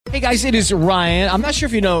Hey guys, it is Ryan. I'm not sure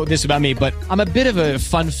if you know this about me, but I'm a bit of a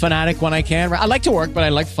fun fanatic when I can. I like to work, but I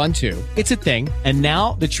like fun too. It's a thing. And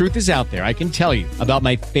now the truth is out there. I can tell you about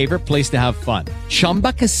my favorite place to have fun.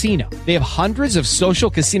 Chumba Casino. They have hundreds of social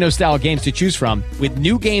casino style games to choose from with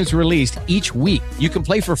new games released each week. You can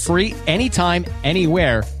play for free anytime,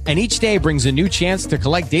 anywhere. And each day brings a new chance to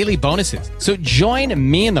collect daily bonuses. So join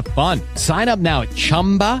me in the fun. Sign up now at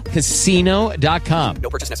ChumbaCasino.com. No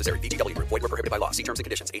purchase necessary. VGW. Void where prohibited by law. See terms and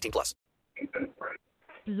conditions. 18+.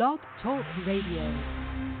 Blog Talk Radio.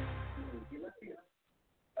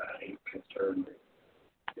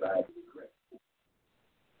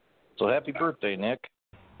 So happy birthday, Nick.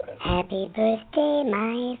 Happy birthday,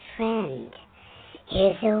 my friend.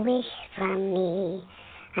 Here's a wish from me.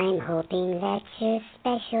 I'm hoping that your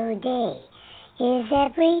special day is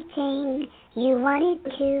everything you want it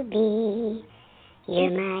to be.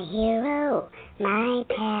 You're my hero, my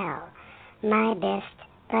pal, my best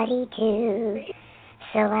buddy too.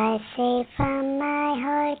 So I say from my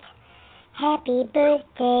heart, happy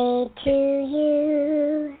birthday to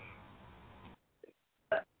you.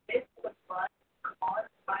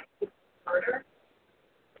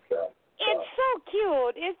 It's so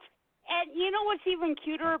cute. And you know what's even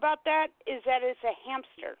cuter about that is that it's a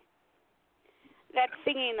hamster that's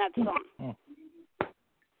singing that song.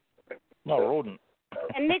 No, rodent.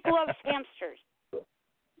 And Nick loves hamsters.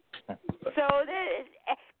 So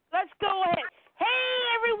let's go ahead. Hey,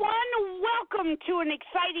 everyone. Welcome to an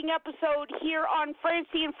exciting episode here on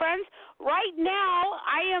Francie and Friends. Right now,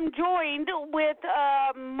 I am joined with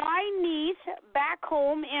my niece back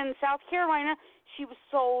home in South Carolina. She was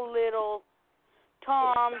so little.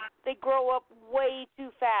 Tom, they grow up way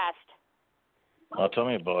too fast. Well, tell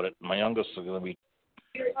me about it. My youngest is going to be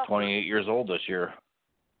 28 years old this year.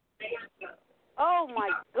 Oh,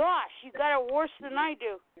 my gosh. You got it worse than I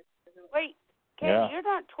do. Wait, Katie, Yeah. You're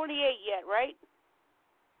not 28 yet, right?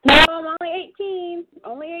 No, I'm only 18.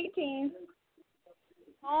 Only 18.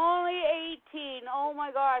 Only 18. Oh,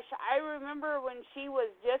 my gosh. I remember when she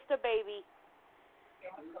was just a baby.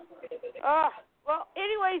 Well,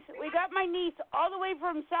 anyways, we got my niece all the way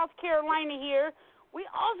from South Carolina here. We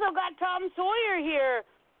also got Tom Sawyer here.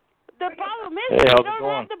 The problem is we don't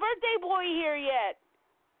have the birthday boy here yet.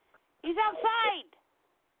 He's outside.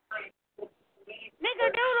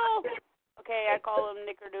 Nickerdoodle. Okay, I call him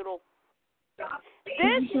Nickerdoodle.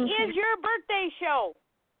 This is your birthday show.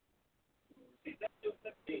 He's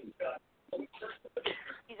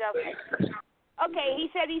outside. Okay, he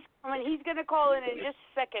said he's coming. He's going to call in just a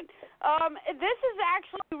second. This is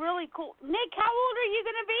actually really cool. Nick, how old are you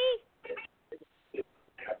going to be?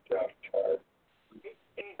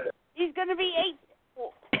 He's going to be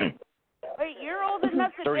 8. Wait, you're old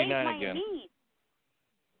enough to date my niece.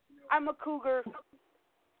 I'm a cougar.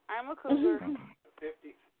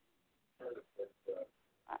 50.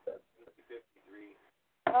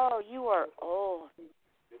 Oh, you are old.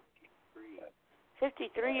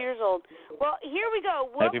 53 years old. Well, here we go.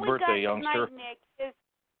 What Happy birthday, youngster. Tonight, Nick, is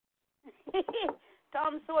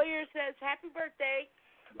Tom Sawyer says, happy birthday.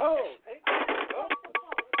 Oh.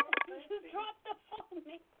 You dropped the phone,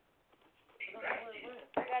 Nick.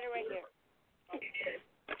 I got it right here.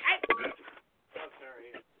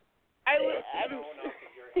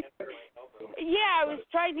 I was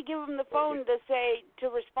trying to give him the phone to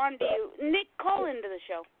respond to you. Nick, call into the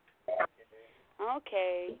show.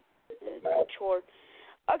 Okay. Chore.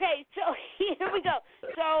 Okay, so here we go.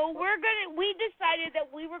 So we decided that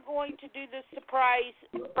we were going to do this surprise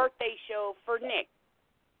birthday show for Nick.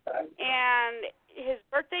 And his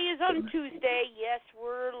birthday is on Tuesday. Yes,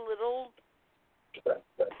 we're a little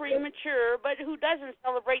premature, but who doesn't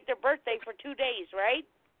celebrate their birthday for 2 days, right?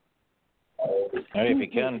 Hey, if you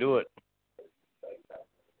can, do it.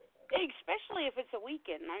 Especially if it's a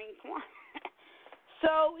weekend. I mean, come on.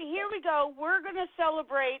 So here we go. We're going to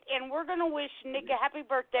celebrate, and we're going to wish Nick a happy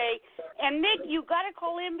birthday. And, Nick, you got to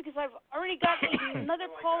call in because I've already got another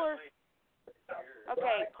caller.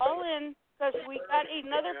 Okay, call in because we got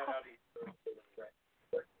another caller.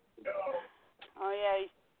 Oh, yeah, he's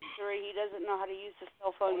sure he doesn't know how to use the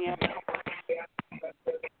cell phone yet.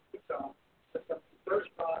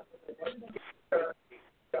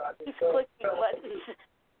 He's clicking buttons.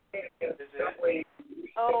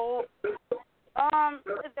 Oh.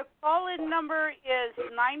 The call-in number is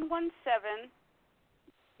 917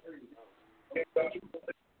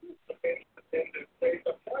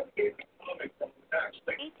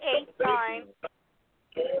 889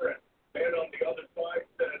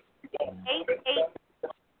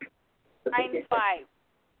 8895.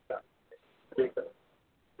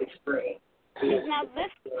 Now,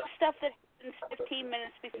 this is stuff that happens 15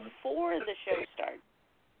 minutes before the show starts.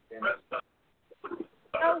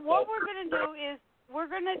 what we're going to do is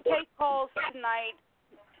we're going to take calls tonight.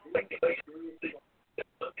 Okay.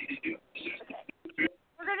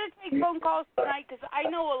 We're going to take phone calls tonight because I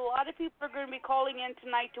know a lot of people are going to be calling in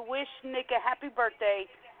tonight to wish Nick a happy birthday.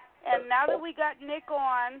 And now that we got Nick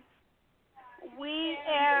on, here we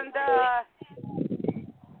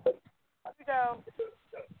go.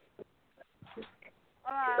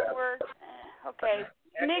 Okay.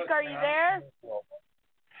 Nick, are you there?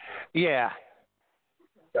 Yeah.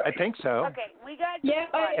 I think so. Okay, we got. Yeah,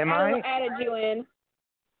 I added you in.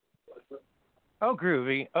 Oh,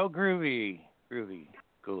 groovy.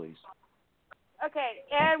 Coolies. Okay,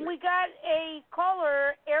 and we got a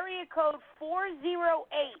caller, area code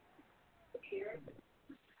 408.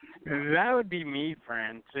 That would be me,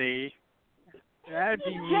 Francie. That would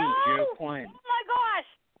be me, Joe Flynn. Oh my gosh!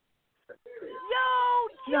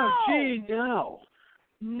 Yo, Joe! No, gee, no.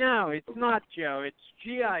 No, it's not Joe. It's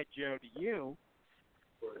G.I. Joe to you.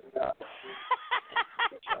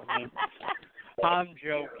 I'm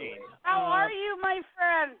joking. How are you, my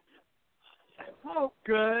friend? Oh,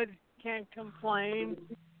 good. Can't complain.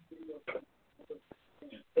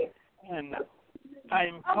 And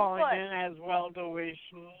I'm calling in as well to wish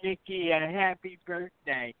Nicky a happy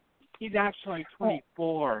birthday. He's actually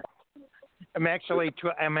 24. I'm actually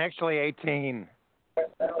 18.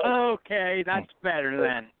 Okay, that's better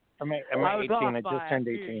then. I'm I was 18. off I by just turned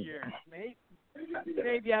a few 18. years.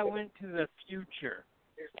 Maybe I went to the future.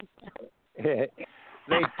 They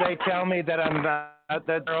tell me that I'm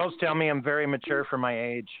the girls tell me I'm very mature for my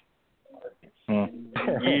age. Well,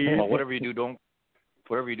 whatever you do,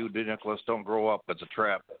 Nicholas, don't grow up. It's a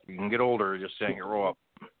trap. You can get older, just saying grow up.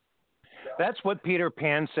 That's what Peter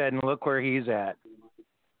Pan said, and look where he's at.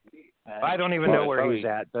 I don't even know where he's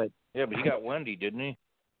at, but yeah, but he got Wendy, didn't he?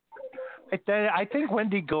 I think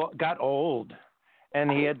Wendy got old, and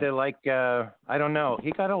he had to I don't know.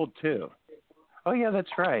 He got old too. Oh yeah,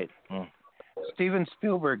 that's right. Steven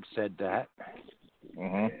Spielberg said that.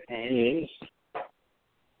 Mm-hmm.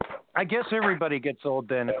 I guess everybody gets old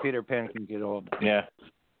then if Peter Pan can get old. Yeah.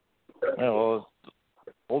 Well,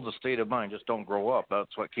 hold the state of mind. Just don't grow up.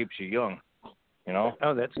 That's what keeps you young. You know?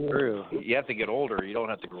 Oh, that's true. You have to get older. You don't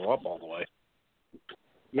have to grow up all the way.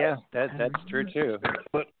 Yeah, that's true too.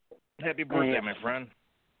 But happy birthday, my friend.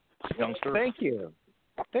 Youngster. Thank you.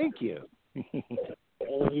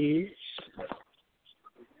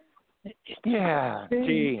 Yeah,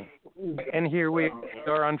 gee. And here we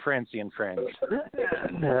are on Francie and Friends. That's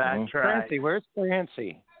right. Francie, where's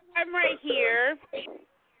Francie? I'm right here.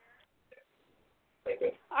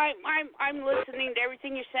 I'm listening to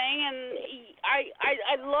everything you're saying, and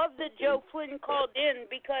I love that Joe Flynn called in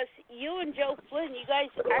because you and Joe Flynn, you guys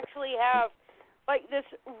actually have like this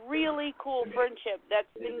really cool friendship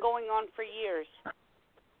that's been going on for years.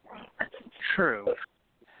 True.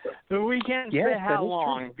 But we can't say how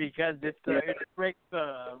long because it breaks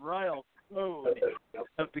the royal code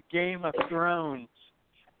of the Game of Thrones.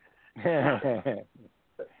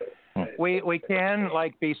 We can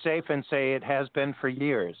be safe and say it has been for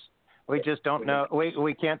years. We just don't know.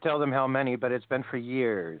 We can't tell them how many, but it's been for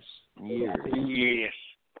years. Yes.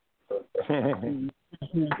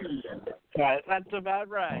 That's about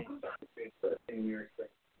right.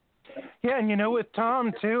 Yeah, and with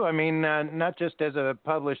Tom too. I mean, not just as a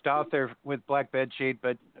published author with Black Bedsheet,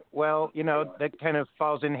 but that kind of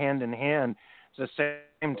falls in hand. It's the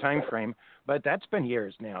same time frame, but that's been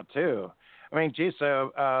years now too. I mean, gee,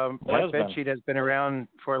 so Black Bedsheet has been around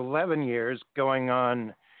for 11 years, going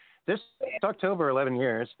on this October, 11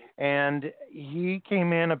 years, and he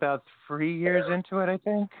came in about 3 years into it, I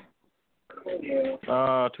think.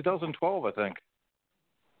 2012, I think.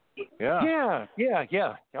 Yeah.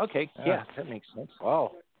 Okay, yeah, that makes sense.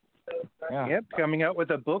 Wow. Yeah. Yep, coming out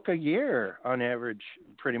with a book a year on average,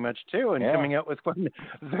 pretty much too, and coming out with one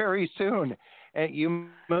very soon. And you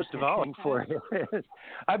most of all for it.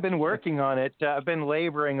 I've been working on it. I've been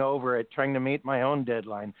laboring over it, trying to meet my own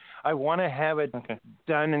deadline. I want to have it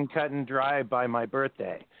done and cut and dry by my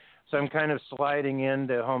birthday. So I'm kind of sliding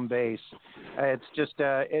into home base. It's just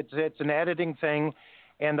it's an editing thing,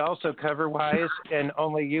 and also cover-wise, and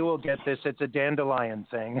only you will get this. It's a dandelion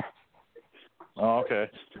thing. Oh, okay.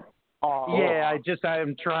 Yeah,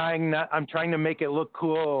 I'm trying to make it look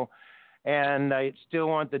cool, and I still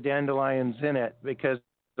want the dandelions in it because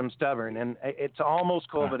I'm stubborn, and it's almost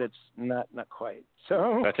cool, but it's not quite.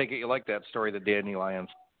 So I take it you like that story, the dandelions.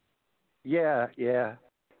 Yeah.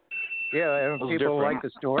 And people like the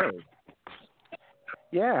story.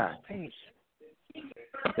 Yeah. Thanks.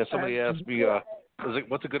 Yeah, somebody asked me,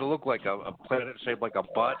 what's it going to look like? A planet shaped like a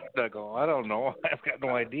butt? I go, I don't know. I've got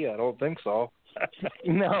no idea. I don't think so.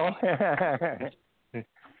 No.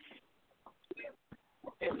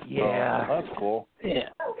 Yeah. Oh, that's cool. Yeah.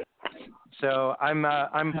 So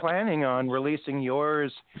I'm planning on releasing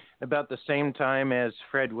yours about the same time as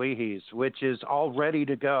Fred Weehy's, which is all ready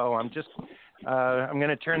to go. I'm going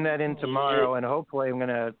to turn that in tomorrow, and hopefully I'm going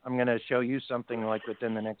to show you something like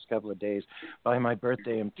within the next couple of days. By my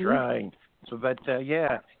birthday, I'm trying. So, but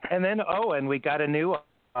yeah, and then and we got a new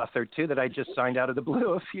author too that I just signed out of the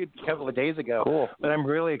blue a couple of days ago. Cool. But I'm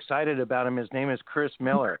really excited about him. His name is Chris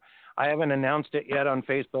Miller. I haven't announced it yet on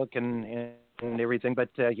Facebook and everything, but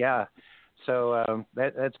yeah. So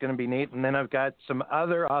that's going to be neat. And then I've got some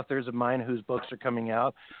other authors of mine whose books are coming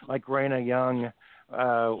out, like Raina Young,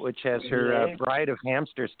 which has her Bride of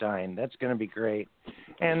Hamsterstein. That's going to be great.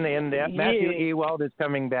 And Matthew Ewald is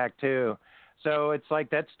coming back too. So it's like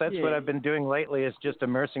that's what I've been doing lately, is just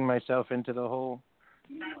immersing myself into the whole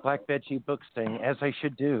Black Bedsheet Books thing, as I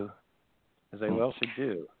should do, as I well should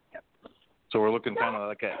do. So we're looking kind of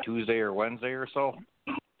like at Tuesday or Wednesday or so?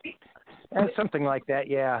 Something like that,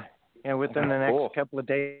 yeah. And within the next couple of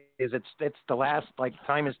days, it's the last, like,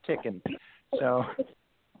 time is ticking. So.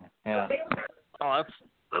 Yeah. Oh,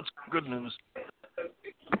 that's good news.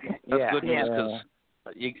 That's good news because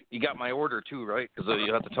you got my order too, right? Because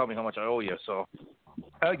you have to tell me how much I owe you. So.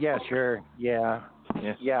 Oh yeah, sure. Yeah.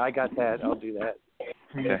 I got that. I'll do that.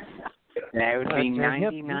 Okay. That would be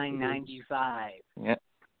 $99.95. Yeah.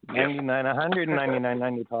 99,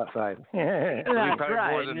 199.95. That's right.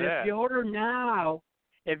 And if you order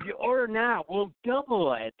now, we'll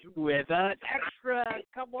double it with an extra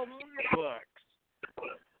couple more books.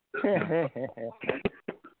 I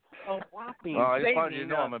just wanted you to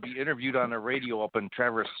know I'm going to be interviewed on the radio up in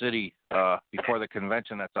Traverse City before the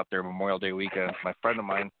convention that's up there Memorial Day weekend. My friend of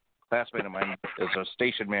mine, classmate of mine, is a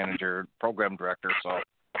station manager, program director, so.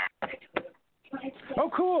 Oh,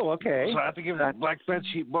 cool. Okay. So I have to give that Black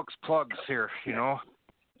Bedsheet Books plugs here, you know.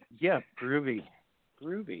 Yeah, groovy.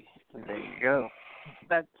 There you go.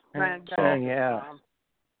 That's fantastic. Yeah.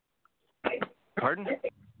 Pardon?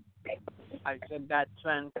 I said that's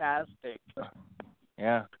fantastic.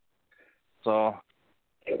 Yeah. So,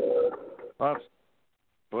 well,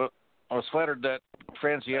 I was flattered that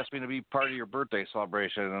Francie asked me to be part of your birthday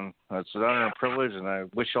celebration, and it's an honor and privilege, and I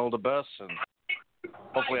wish you all the best, and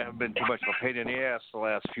hopefully I haven't been too much of a pain in the ass the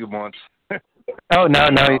last few months. Oh, no,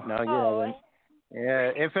 you haven't.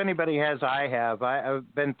 Yeah, if anybody has, I have.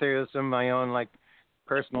 I've been through some of my own, like,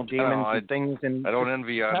 personal demons and things. And I don't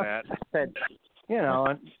envy you on that. You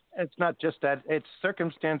know, it's not just that. It's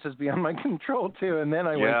circumstances beyond my control, too. And then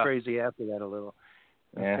I went crazy after that a little.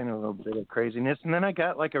 Kind of a little bit of craziness. And then I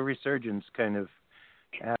got, like, a resurgence kind of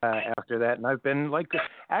after that. And I've been, like,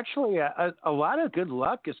 actually a lot of good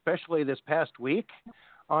luck, especially this past week,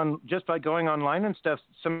 on just by going online and stuff.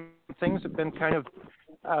 Some things have been kind of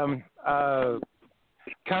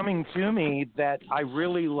coming to me that I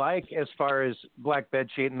really like as far as Black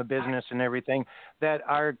Bedsheet and the business and everything that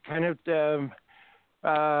are kind of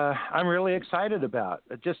I'm really excited about.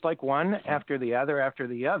 Just like one after the other.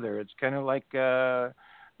 It's kind of like the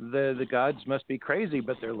gods must be crazy,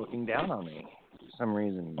 but they're looking down on me for some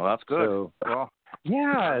reason. Well, that's good. So, well,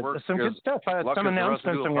 yeah, some good stuff. Some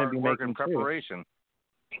announcements I'm going to be making in preparation.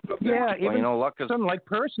 Too. Yeah, even luck is, some like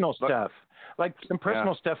personal stuff. Like some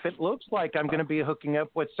personal stuff. It looks like I'm going to be hooking up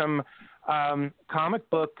with some comic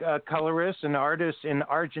book colorists and artists in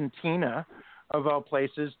Argentina, of all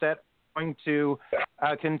places, that are going to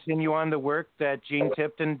continue on the work that Gene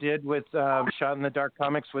Tipton did with Shot in the Dark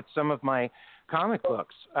Comics with some of my comic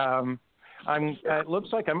books. It looks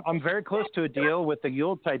like I'm very close to a deal with the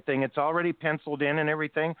Yuletide thing. It's already penciled in and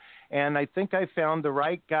everything, and I think I found the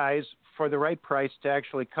right guys for the right price to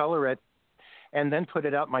actually color it and then put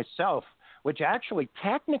it out myself, which actually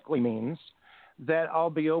technically means that I'll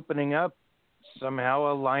be opening up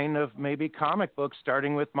somehow a line of maybe comic books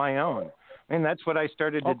starting with my own. I mean, that's what I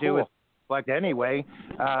started to do with Black anyway,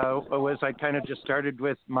 was I kind of just started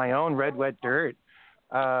with my own Red Wet Dirt.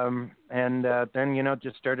 And then,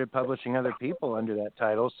 just started publishing other people under that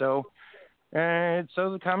title. So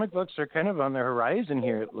the comic books are kind of on the horizon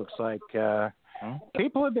here, it looks like.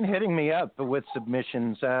 People have been hitting me up with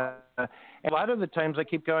submissions. A lot of the times I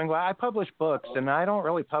keep going, well, I publish books and I don't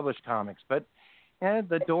really publish comics, but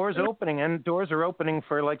the door's opening, and doors are opening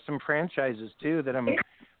for like some franchises too that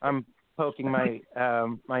I'm poking my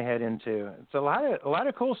head into. It's a lot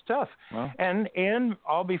of cool stuff, and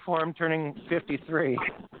all before I'm turning 53,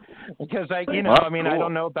 because I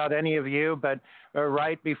don't know about any of you, but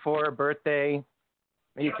right before a birthday,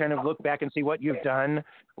 you kind of look back and see what you've done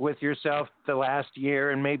with yourself the last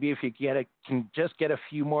year, and maybe if you can just get a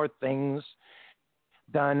few more things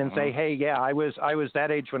done and say, hey, yeah, I was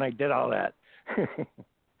that age when I did all that.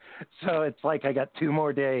 So it's like I got 2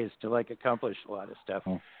 more days to like accomplish a lot of stuff.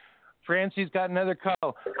 Francie's got another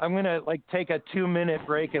call. I'm gonna like take a 2-minute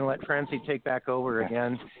break and let Francie take back over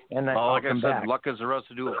again, and then I'll like come I said, back. luck is the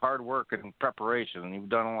residue of hard work and preparation, and you've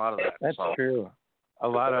done a lot of that. That's true. A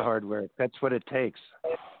lot of hard work. That's what it takes.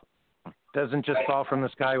 Doesn't just fall from the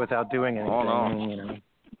sky without doing anything. Oh no. You know.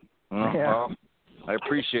 Yeah. Well, I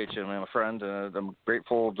appreciate you, man, my friend. I'm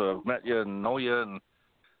grateful to have met you and know you and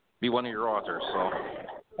be one of your authors.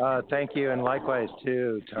 So. Thank you, and likewise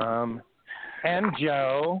too, Tom. And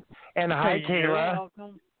Joe, and hi, Kayla.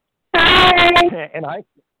 Welcome. Hi. And hi.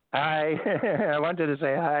 I wanted to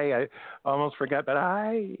say hi. I almost forgot, but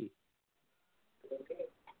hi.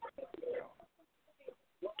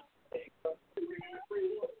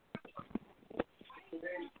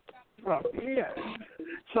 Oh, yeah.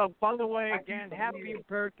 So, by the way, again, happy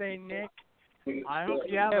birthday, Nick. I hope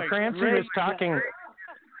you have a Francie great was talking.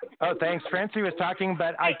 Oh, thanks. Francie was talking,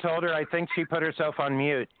 but I told her I think she put herself on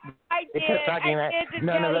mute. I did.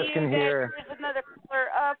 None of us can hear. There's another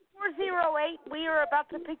caller. 408, we are about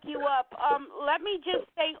to pick you up. Let me just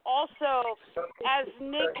say also, as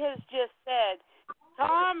Nick has just said,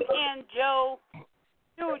 Tom and Joe,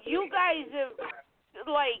 dude, you guys have,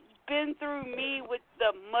 like, been through me with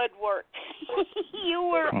the mud work. You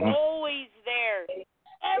were always there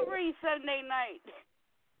every Sunday night.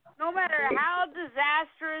 No matter how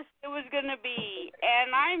disastrous it was going to be.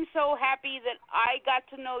 And I'm so happy that I got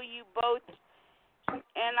to know you both.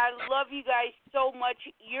 And I love you guys so much.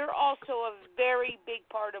 You're also a very big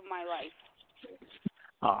part of my life.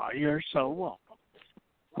 Oh, you're so welcome.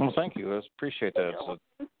 Well, thank you. I appreciate that. It's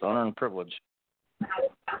an honor and privilege.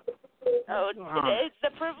 Oh,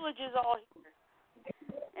 the privilege is all here.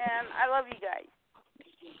 And I love you guys.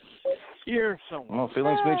 You're so welcome. Well,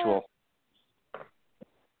 feelings mutual.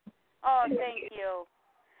 Oh, thank you. All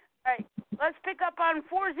right, let's pick up on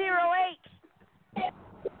 408.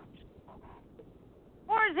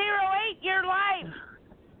 408, you're live.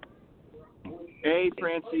 Hey,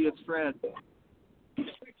 Francie, it's Fred. Hey,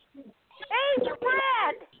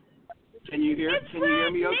 Fred. Can you hear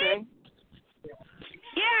me okay?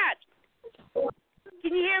 Yeah.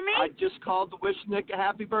 Can you hear me? I just called to wish Nick a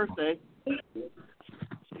happy birthday.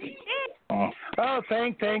 Oh,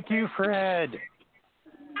 thank you, Fred.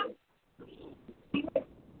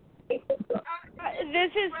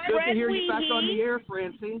 This is Good Fred to hear you back on Weehee. the air,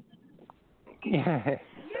 Francie. Yeah.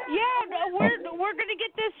 Yeah, we're gonna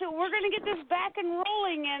get this. We're gonna get this back and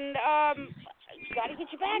rolling, and gotta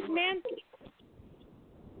get you back, man.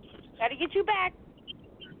 Gotta get you back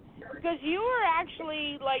because you are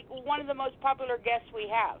actually like one of the most popular guests we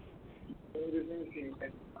have.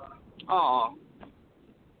 Oh,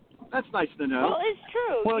 that's nice to know. Well, it's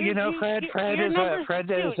true. Well, Fred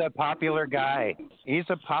is a popular guy. He's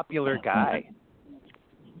a popular guy.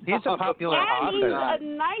 He's a popular author. He's a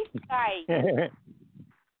nice guy.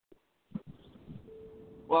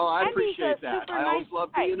 Well, I And appreciate that. I always nice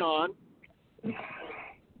love guy. being on.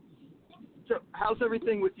 So, how's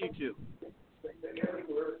everything with you two?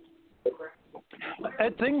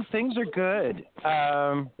 Things are good.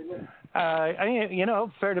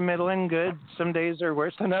 Fair to middling, good. Some days are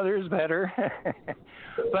worse than others, better.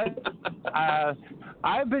 But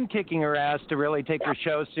I've been kicking her ass to really take her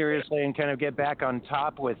show seriously and kind of get back on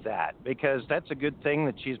top with that, because that's a good thing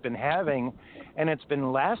that she's been having, and it's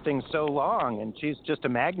been lasting so long, and she's just a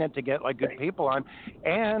magnet to get like good people on.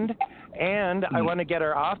 And I want to get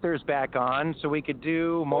our authors back on so we could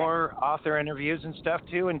do more author interviews and stuff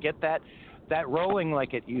too, and get that rolling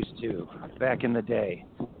like it used to back in the day.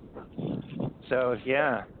 So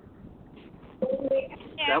yeah.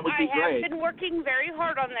 That would be I great. have been working very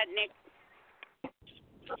hard on that, Nick.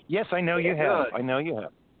 Yes, I know you have. I know you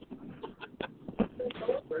have.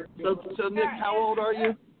 So Nick, how old are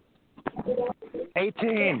you?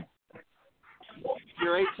 18.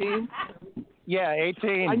 You're 18? Yeah,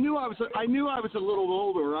 18. I knew I was a little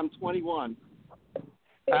older. I'm 21.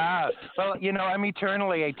 Well, I'm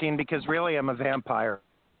eternally 18 because really I'm a vampire.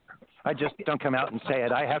 I just don't come out and say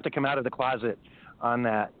it. I have to come out of the closet on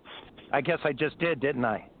that. I guess I just did, didn't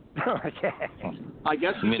I? Okay. I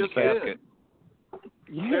guess you just did.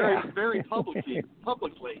 Yeah. Very, very publicly.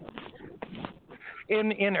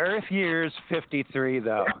 In Earth years, 53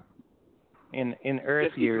 though. In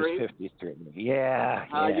Earth 53? years, 53. Yeah.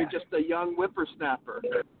 You're just a young whippersnapper.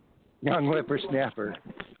 Young whippersnapper.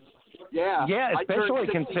 Yeah. Yeah, especially I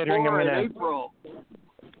turned considering I'm gonna. in April.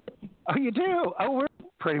 Oh, you do? Oh, we're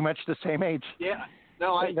pretty much the same age. Yeah.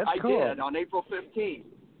 No, I cool. did on April 15th.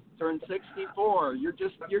 Turned 64. You're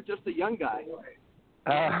just a young guy.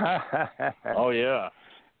 Oh yeah.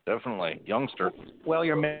 Definitely. Youngster. Well,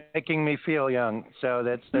 you're making me feel young, so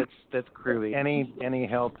that's groovy. Any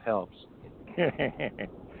help helps.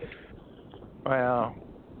 Well,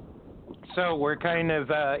 so we're kind of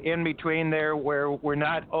in between there where we're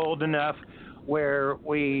not old enough where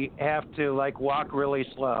we have to like walk really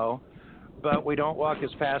slow, but we don't walk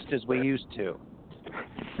as fast as we used to.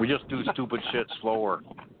 We just do stupid shit slower.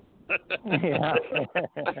 Yeah.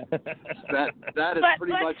 that is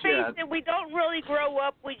pretty much it. Let's face it, we don't really grow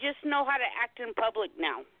up. We just know how to act in public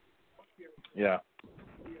now. Yeah.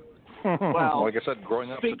 Well, like I said,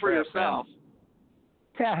 growing up. Speak for yourself.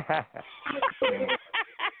 Fred,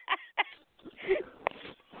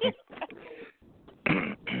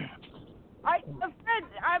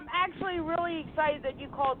 I'm actually really excited that you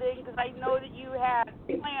called in because I know that you had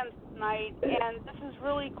plans tonight, and this is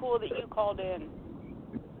really cool that you called in.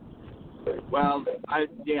 Well,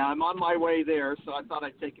 I'm on my way there, so I thought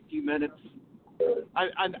I'd take a few minutes.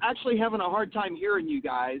 I'm actually having a hard time hearing you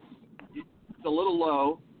guys. It's a little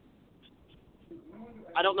low.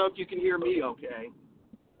 I don't know if you can hear me okay.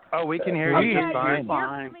 Oh, we can hear you just fine.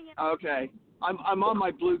 Okay. I'm on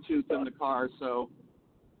my Bluetooth in the car, so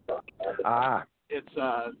it's it's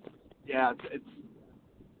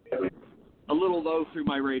a little low through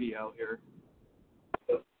my radio here.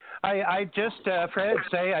 I just, Fred,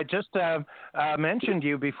 I just mentioned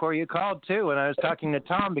you before you called, too, and I was talking to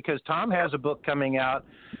Tom because Tom has a book coming out,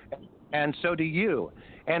 and so do you,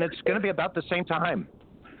 and it's going to be about the same time.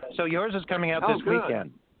 So yours is coming out this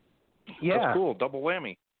weekend. Yeah. That's cool. Double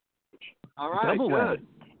whammy. All right, double good.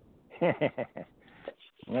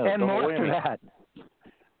 And more whammy. to that.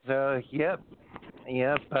 So, yep.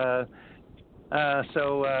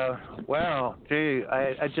 Well, gee,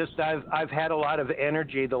 I've had a lot of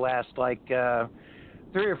energy the last 3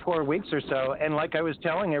 or 4 weeks or so, and like I was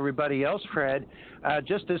telling everybody else, Fred,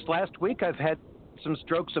 just this last week I've had some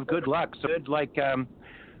strokes of good luck, so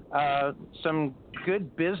some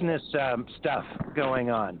good business stuff going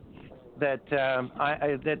on that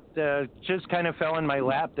just kind of fell in my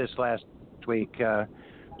lap this last week.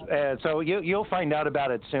 So you'll find out about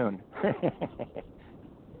it soon.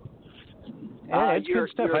 It's good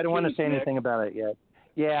stuff. I don't want to say anything about it yet.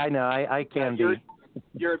 Yeah, I know. I can be.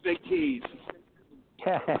 You're a big tease.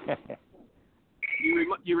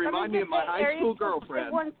 You remind me of my high school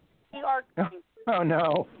girlfriend. Oh,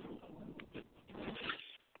 no.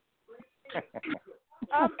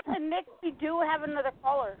 Nick, we do have another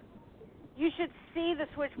caller. You should see the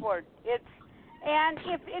switchboard. And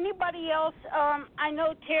if anybody else, I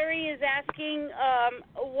know Terry is asking,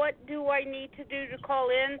 what do I need to do to call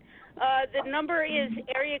in? The number is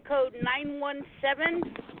area code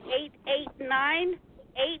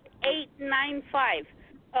 917-889-8895.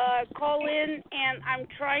 Call in, and I'm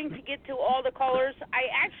trying to get to all the callers. I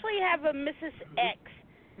actually have a Mrs. X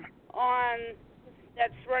on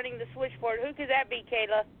that's running the switchboard. Who could that be,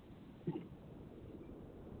 Kayla?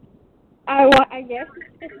 I guess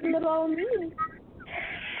it's just little old me.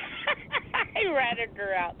 I ratted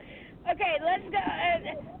her out. Okay, let's go.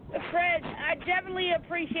 Fred, I definitely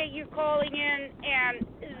appreciate you calling in, and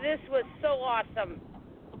this was so awesome.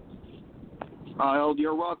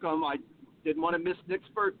 You're welcome. I didn't want to miss Nick's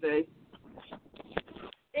birthday.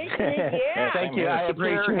 Yeah. Thank you. I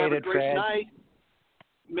appreciate Have it, a great Fred. night.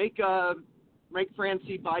 Make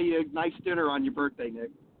Francie buy you a nice dinner on your birthday,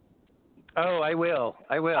 Nick. Oh, I will. Oh,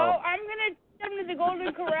 I'm going to take him to the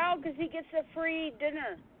Golden Corral because he gets a free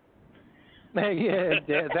dinner.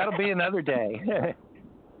 Yeah, that'll be another day.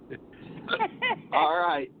 All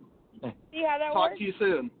right. See how that Talk works? to you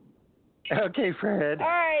soon. Okay, Fred. All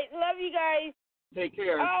right. Love you guys. Take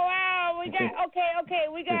care. Oh, wow. We got,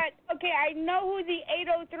 okay, I know who the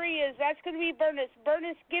 803 is. That's going to be Bernice.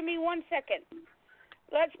 Bernice, give me 1 second.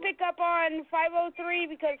 Let's pick up on 503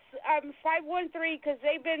 because 513 because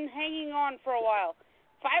they've been hanging on for a while.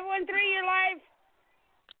 513, you're live.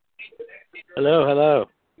 Hello.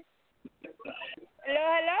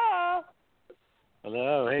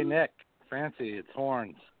 Hello. Hey, Nick. Francie, it's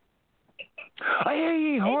Horns.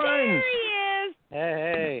 Hey, Horns. There he is.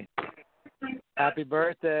 Hey. Happy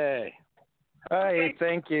birthday. Hey,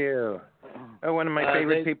 thank you. One of my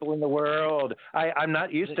favorite people in the world. I'm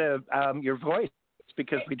not used to your voice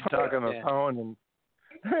because we talk on the phone and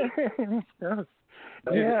stuff.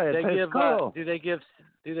 Yeah, it's cool. Do they give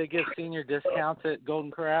senior discounts at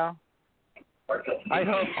Golden Corral? I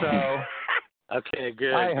hope so. Okay,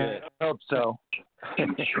 good. I hope so. Hey,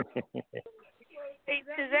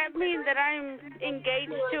 does that mean that I'm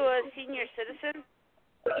engaged to a senior citizen?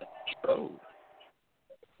 Oh.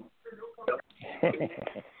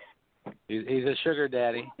 He's a sugar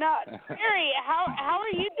daddy. No, Terry, how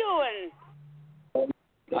are you doing?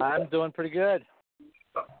 I'm doing pretty good.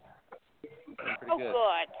 Good.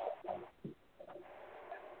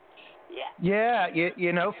 Yeah,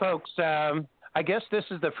 you know, folks, I guess this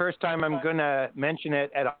is the first time I'm going to mention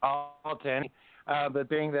it at all to any, but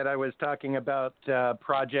being that I was talking about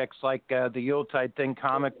projects like the Yuletide Thing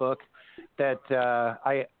comic book that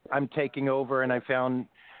I'm taking over and I found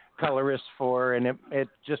colorists for, and it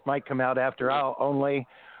just might come out after all, only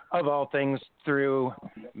of all things through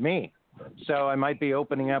me. So I might be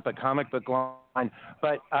opening up a comic book line.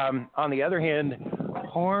 But on the other hand,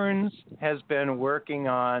 Horns has been working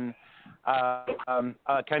on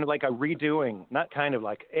kind of like a redoing, not kind of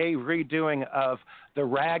like a redoing of the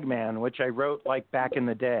Ragman, which I wrote like back in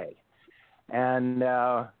the day. And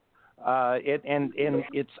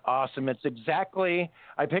it's awesome. It's exactly,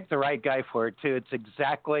 I picked the right guy for it too. It's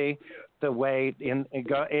exactly the way in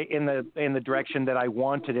the direction that I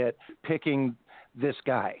wanted it, picking this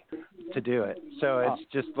guy to do it. So it's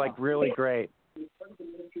just like really great.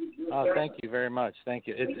 Oh, thank you very much. Thank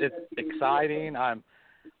you. It's exciting.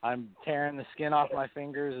 I'm tearing the skin off my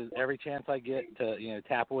fingers every chance I get to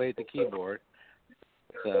tap away at the keyboard.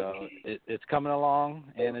 So it's coming along,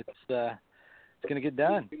 and it's going to get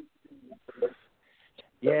done.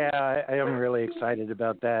 Yeah, I am really excited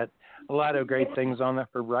about that. A lot of great things on the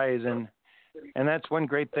horizon, and that's one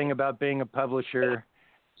great thing about being a publisher.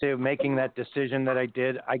 To making that decision that I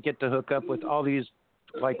did, I get to hook up with all these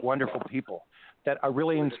like wonderful people that are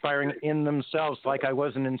really inspiring in themselves. Like I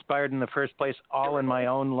wasn't inspired in the first place, all in my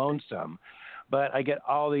own lonesome, but I get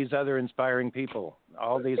all these other inspiring people,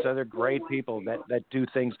 all these other great people that do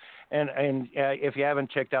things. And if you haven't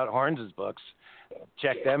checked out Horns' books,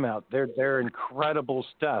 check them out. They're incredible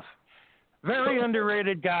stuff. Very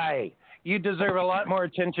underrated guy. You deserve a lot more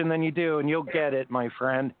attention than you do, and you'll get it, my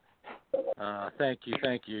friend. Thank you.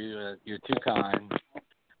 You're too kind.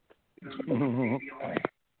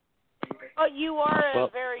 Well, you are a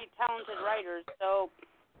very talented writer, so.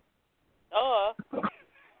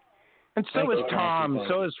 And so is Tom.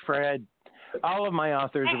 So is Fred. All of my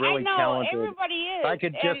authors are really talented. Everybody is. I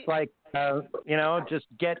could just just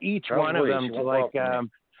get each one of them to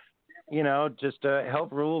just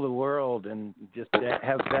help rule the world and just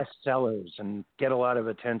have bestsellers and get a lot of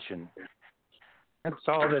attention. That's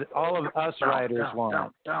all that all of us writers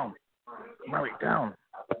want. Down. Murray, down.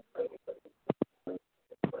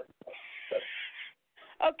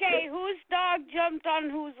 Okay, whose dog jumped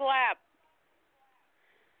on whose lap?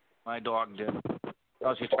 My dog did.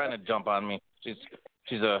 Oh, she's trying to jump on me.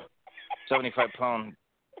 She's a 75-pound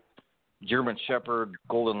German Shepherd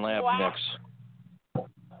Golden Lab mix.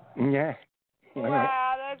 Yeah.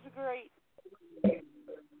 Wow, that's great.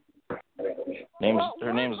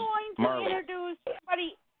 Her name's Marley. We're going to introduce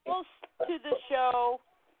somebody else to the show.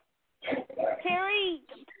 Terry,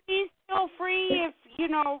 please feel free if,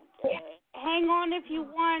 hang on if you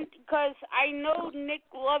want, because I know Nick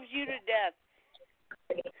loves you to death.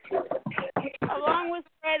 Along with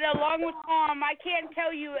Fred, along with Tom, I can't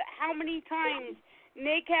tell you how many times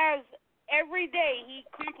Nick has, every day, he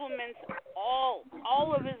compliments all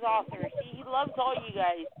of his authors. He loves all you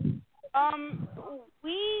guys.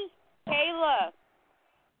 Kayla.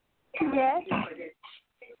 Yes?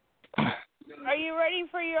 Are you ready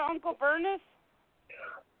for your Uncle Bernice?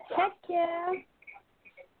 Heck yeah.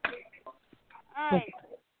 All right.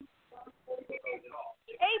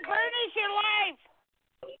 Hey, Bernice, you're live.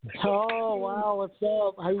 Oh, wow. What's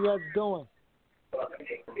up? How you guys doing?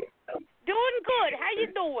 Doing good. How you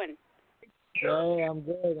doing? Hey, I'm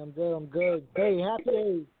good.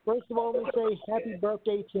 Hey, first of all, let me say happy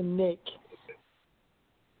birthday to Nick.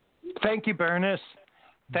 Thank you, Bernice.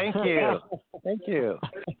 Thank you. Thank you.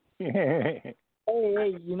 Hey,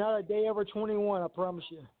 you're not a day over 21, I promise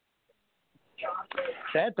you.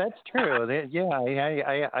 That's true.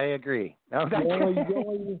 I agree. No,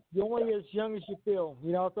 you're only as young as you feel.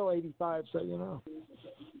 I feel 85, so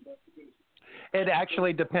It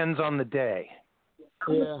actually depends on the day.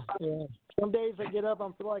 Yeah. Some days I get up, I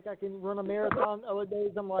feel like I can run a marathon. Other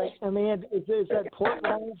days I'm like, oh man, is that port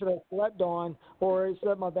lounge that I slept on, or is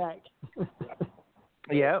that my back?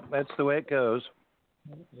 Yeah, that's the way it goes.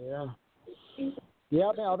 Yeah,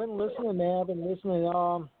 man, I've been listening, man.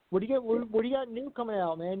 What do you got new coming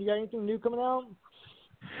out, man? You got anything new coming out?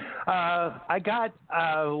 I got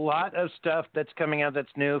a lot of stuff that's coming out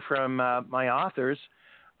that's new from my authors,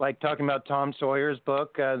 like talking about Tom Sawyer's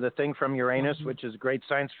book, The Thing from Uranus, which is a great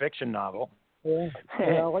science fiction novel. Yeah,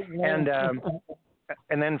 I like that.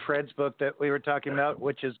 And then Fred's book that we were talking about,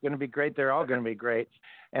 which is going to be great. They're all going to be great.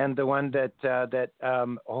 And the one that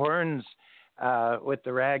Horns with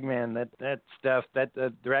the Ragman. That stuff.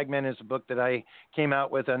 The Ragman is a book that I came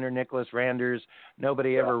out with under Nicholas Randers.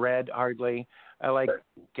 Nobody ever read hardly.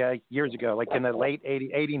 Years ago, like in the late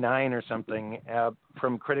 89 or something,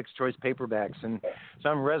 from Critics' Choice Paperbacks, and so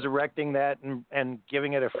I'm resurrecting that and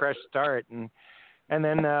giving it a fresh start, and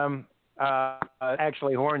then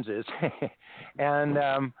actually Horns' and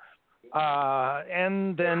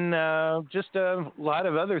then just a lot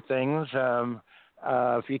of other things.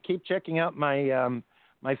 If you keep checking out my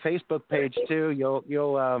my Facebook page too,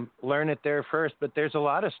 you'll learn it there first. But there's a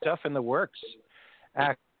lot of stuff in the works.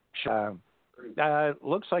 Actually,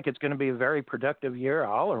 looks like it's going to be a very productive year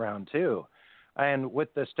all around too. And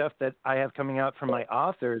with the stuff that I have coming out from my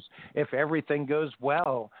authors, if everything goes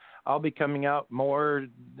well, I'll be coming out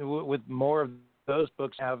with more of those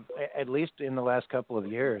books have at least in the last couple of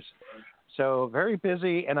years. So very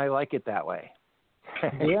busy, and I like it that way.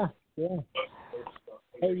 Yeah.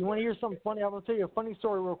 Hey, you want to hear something funny? I'm going to tell you a funny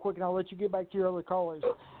story real quick, and I'll let you get back to your other callers.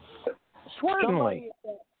 Certainly.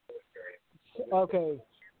 Okay.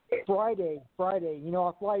 Friday,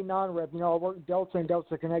 I fly non-rep. I work Delta and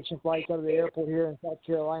Delta Connection flights out of the airport here in South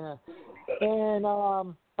Carolina. And I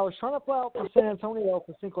was trying to fly out from San Antonio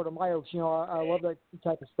for Cinco de Mayo. I love that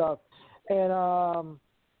type of stuff. And I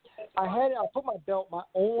put my belt, the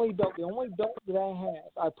only belt that I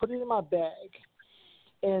have, I put it in my bag.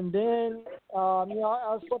 And then, I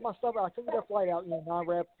slipped my stuff. I took that flight out,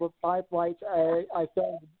 non-rep for 5 flights. I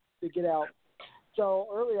failed to get out. So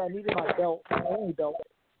earlier I needed my belt, my only belt.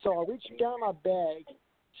 So I reached down in my bag.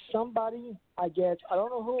 Somebody, I guess, I don't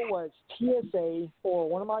know who it was, TSA or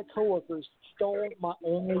one of my coworkers stole my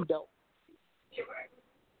only belt.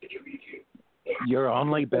 Your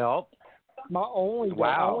only belt? My only belt.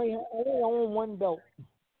 Wow. I only own one belt,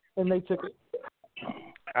 and they took it.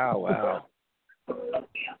 Oh, wow.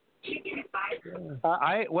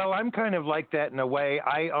 I'm kind of like that in a way.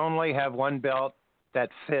 I only have one belt that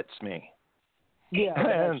fits me.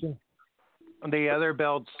 Yeah. The other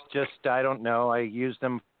belts, just I don't know. I use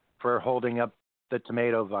them for holding up the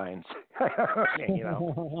tomato vines.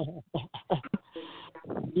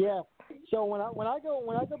 Yeah. So when I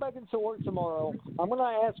go back into work tomorrow, I'm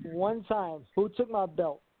gonna ask one time who took my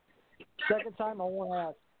belt. Second time I won't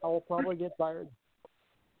ask. I will probably get fired.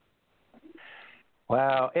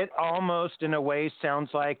 Wow, it almost in a way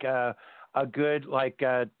sounds like a good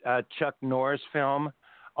Chuck Norris film,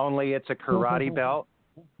 only it's a karate belt.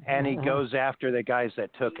 And he goes after the guys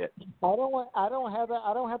that took it. I don't have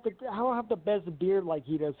the best beard like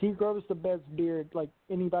he does. He grows the best beard like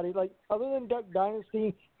anybody. Like other than Duck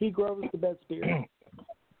Dynasty, he grows the best beard.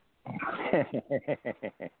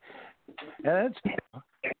 Yeah, that's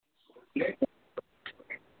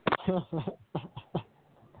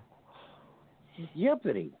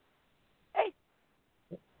Yippity. Hey,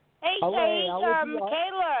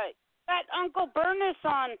 Kayla, got Uncle Bernus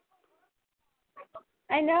on.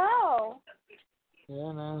 I know.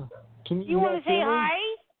 Yeah, no. You want to say hi?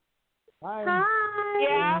 Hi. Hi.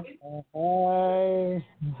 Yeah. Hi.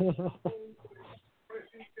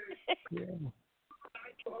 Yeah.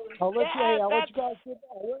 I'll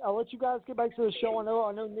let you guys get back to the show. I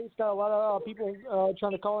know Nate's got a lot of people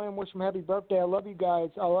trying to call in and wish him happy birthday. I love you guys.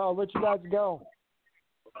 I'll let you guys go.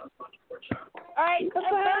 All right,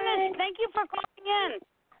 Bernus, thank you for calling in.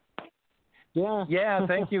 Yeah. Yeah,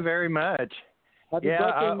 thank you very much. Happy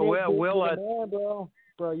birthday, Nate. You're the man, bro.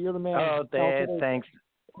 Bro, you're the man. Oh, Dad, thanks.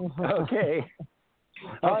 Okay.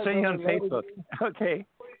 I'll see you on Facebook. Okay.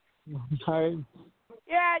 All right.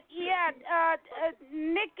 Yeah.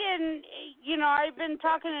 Nick and I've been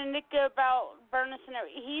talking to Nick about Bernus and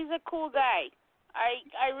everything. He's a cool guy.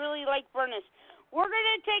 I really like Bernus. We're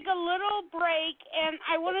gonna take a little break, and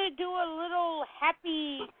I want to do a little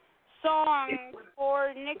happy song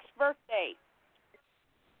for Nick's birthday.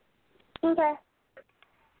 Okay.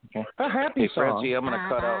 A happy song. Francie, I'm going to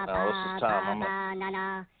cut out now. This is Tom.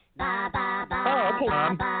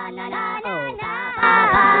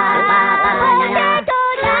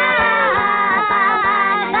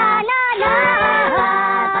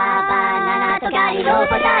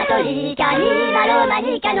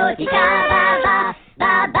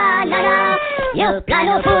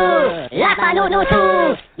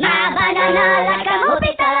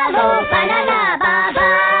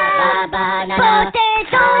 Okay,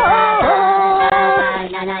 Tom.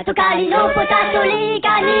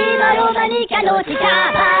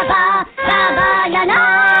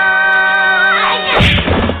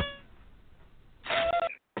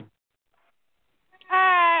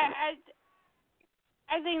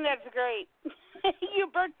 I think that's great. Your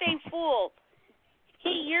birthday's full.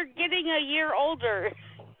 You're getting a year older.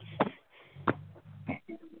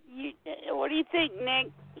 What do you think,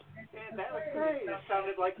 Nick? Man, that was great. That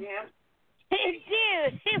sounded like him. It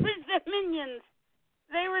did. It was the Minions.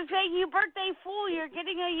 They were saying, "You birthday fool, you're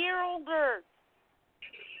getting a year older."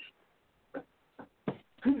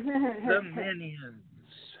 The Minions.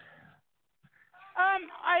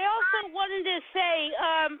 I also wanted to say,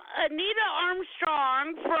 Anita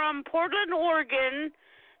Armstrong from Portland, Oregon.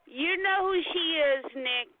 You know who she is,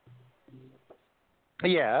 Nick.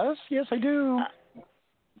 Yes, I do.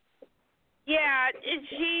 Yeah,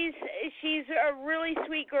 she's a really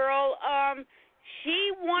sweet girl.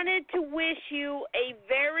 She wanted to wish you a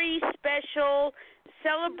very special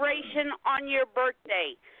celebration on your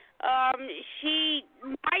birthday. She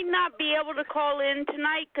might not be able to call in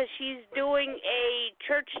tonight because she's doing a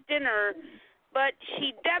church dinner, but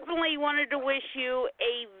she definitely wanted to wish you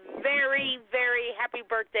a very, very happy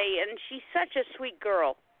birthday, and she's such a sweet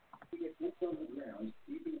girl.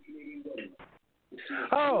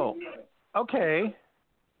 Oh, okay.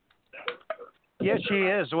 Yeah, she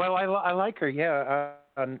is. Well, I like her. Yeah,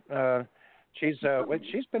 she's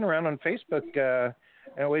been around on Facebook,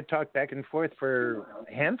 and we talked back and forth for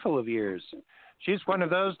a handful of years. She's one of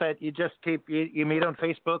those that you just keep you meet on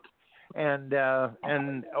Facebook, and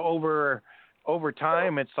over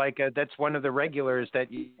time, it's like that's one of the regulars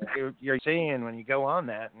that you're seeing when you go on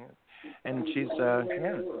that, and she's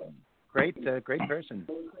great person.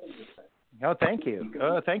 Oh, thank you.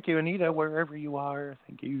 Thank you, Anita, wherever you are.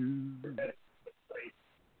 Thank you.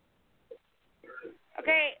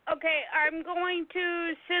 Okay. I'm going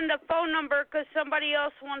to send a phone number because somebody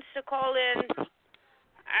else wants to call in.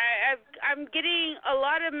 I'm getting a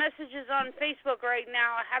lot of messages on Facebook right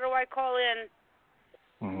now. How do I call in?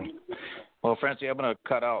 Mm-hmm. Well, Francie, I'm going to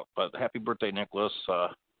cut out, but happy birthday, Nicholas. Oh,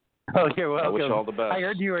 you're welcome. I wish you all the best. I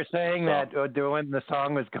heard you were saying that when the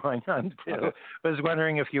song was going on, too. I was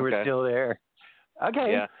wondering if you were still there.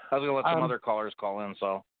 Okay. Yeah, I was going to let some other callers call in,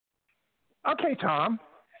 so. Okay, Tom.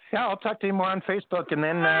 Yeah, I'll talk to you more on Facebook, and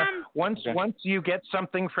then once you get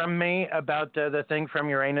something from me about the thing from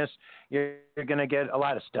Uranus, you're going to get a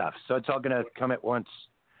lot of stuff. So it's all going to come at once.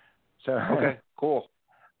 So okay, cool.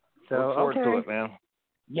 So look forward to it, man.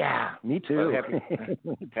 Yeah, me too.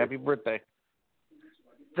 Happy birthday.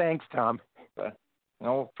 Thanks, Tom. Bye.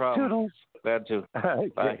 No problem. Toodles. Glad to.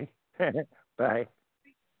 Bye. Bye.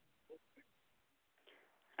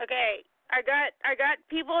 Okay. I got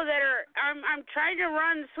people that are I'm trying to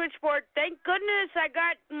run the switchboard. Thank goodness I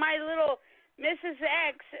got my little Mrs.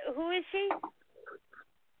 X. Who is she?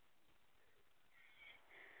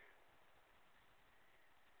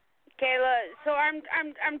 Kayla. So I'm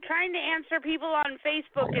trying to answer people on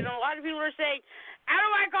Facebook, and a lot of people are saying, "How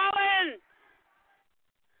do I call in?"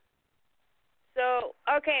 So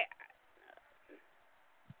okay.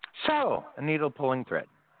 So a needle pulling thread.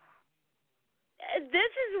 This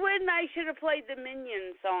is when I should have played the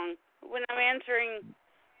Minion song when I'm answering.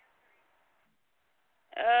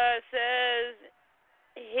 Says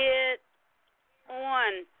hit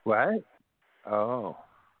 1. What? Oh.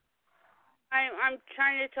 I'm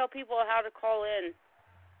trying to tell people how to call in.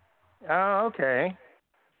 Oh, okay.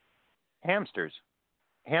 Hamsters.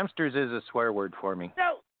 Hamsters is a swear word for me.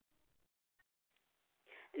 So,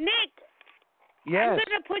 Nick. Yes. I'm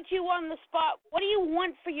going to put you on the spot. What do you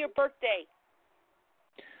want for your birthday?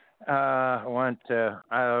 I want.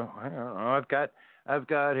 I don't know. I've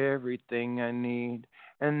got everything I need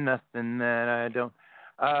and nothing that I don't.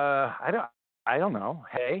 I don't know.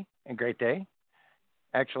 Hey, a great day.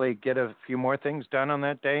 Actually, get a few more things done on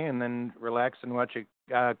that day, and then relax and watch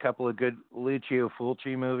a couple of good Lucio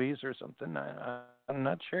Fulci movies or something. I'm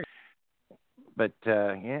not sure, but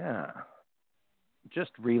yeah,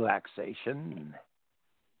 just relaxation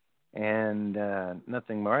and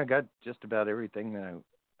nothing more. I got just about everything that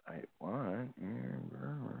I want.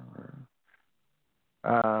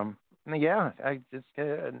 Yeah, I just get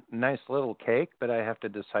a nice little cake, but I have to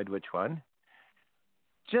decide which one.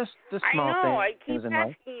 Just the small things. I know. I keep in asking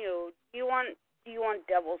life. you. Do you want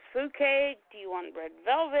devil's food cake? Do you want red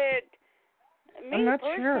velvet? Me I'm not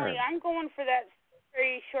personally, sure. I'm going for that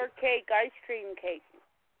strawberry shortcake ice cream cake.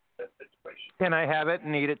 Can I have it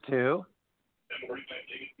and eat it too?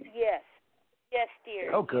 Yes. Yes,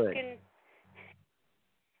 dear. Oh, good.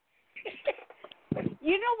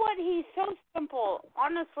 You know what? He's so simple.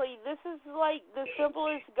 Honestly, this is like the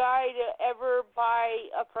simplest guy to ever buy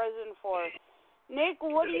a present for. Nick,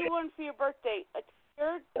 what do you want for your birthday? A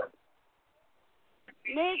t-shirt?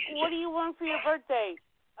 Nick, what do you want for your birthday?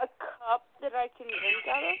 A cup that I can drink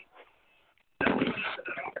out of?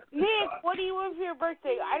 Nick, what do you want for your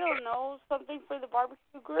birthday? I don't know. Something for the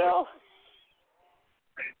barbecue grill?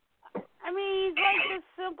 I mean, he's like the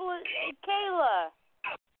simplest. Kayla.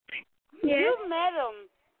 You met him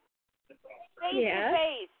face to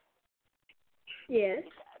face. Yes.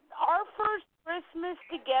 Our first Christmas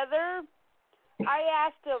together, I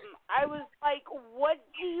asked him, I was like, what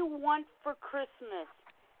do you want for Christmas?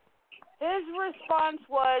 His response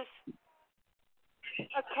was,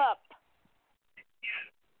 a cup.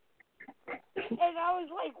 And I was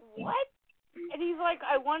like, what? And he's like,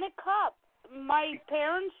 I want a cup. My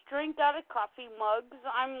parents drink out of coffee mugs.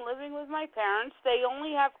 I'm living with my parents. They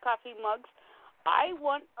only have coffee mugs. I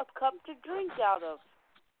want a cup to drink out of.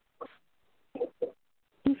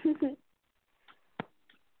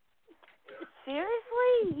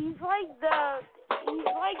 Seriously? He's like the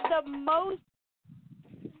most,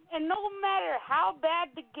 and no matter how bad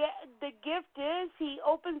the gift is, he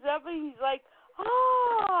opens up and he's like,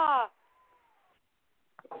 ah,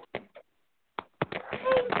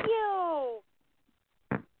 thank you.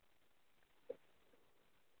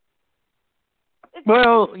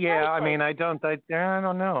 Well, yeah, I mean, I don't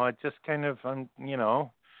know. I just kind of,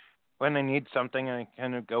 when I need something, I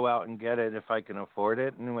kind of go out and get it if I can afford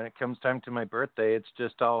it. And when it comes time to my birthday, it's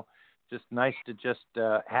just nice to just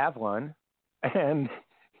have one, and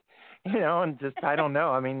and just I don't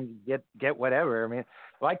know. I mean, get whatever. I mean,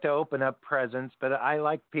 I like to open up presents, but I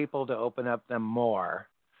like people to open up them more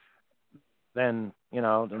than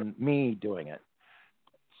me doing it.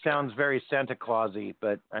 Sounds very Santa Clausy,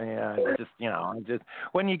 but just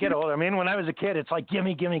when you get older. I mean, when I was a kid, it's like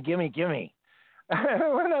gimme, gimme, gimme, gimme.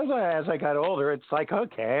 As I got older, it's like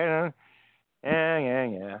okay,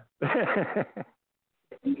 yeah.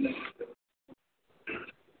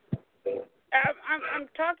 I'm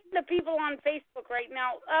talking to people on Facebook right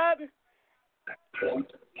now.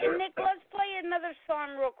 Nick, let's play another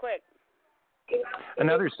song real quick.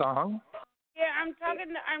 Another song? Yeah, I'm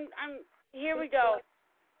talking. I'm. Here we go.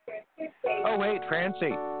 Oh wait,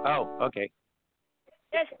 Francie. Oh, okay.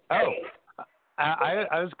 Yes. Oh,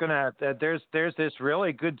 I was gonna. There's this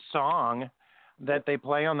really good song that they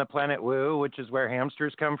play on the planet Wu, which is where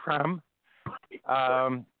hamsters come from,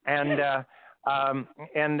 and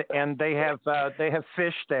they have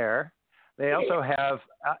fish there. They also have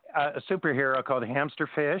a superhero called Hamster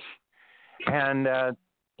Fish, and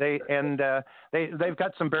they've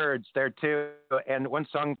got some birds there too. And one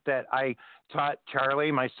song that I taught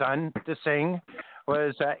Charlie, my son, to sing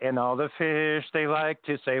was and all the fish they like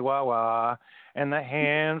to say wah wah, and the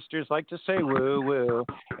hamsters like to say woo woo,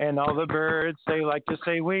 and all the birds they like to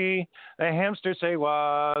say wee. The hamsters say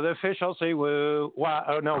wah, the fish all say woo wah.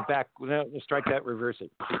 Oh no, strike that, reverse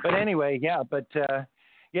it. But anyway, yeah,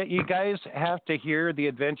 you guys have to hear the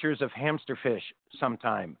adventures of Hamster Fish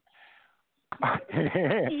sometime. You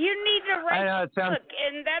need to write a book,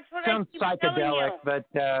 and that's what I keep psychedelic, telling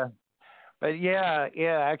you. but yeah,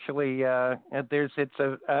 actually,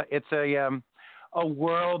 it's a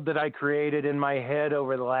world that I created in my head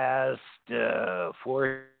over the last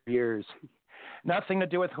 4 years. Nothing to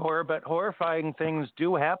do with horror, but horrifying things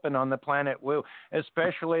do happen on the planet Wu,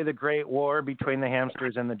 especially the Great War between the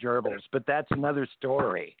hamsters and the gerbils. But that's another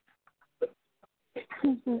story.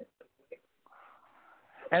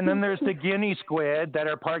 And then there's the guinea squid that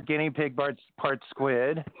are part guinea pig, part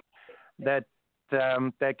squid, that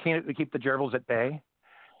keep the gerbils at bay.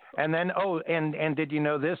 And then, and did you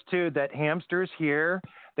know this too, that hamsters here,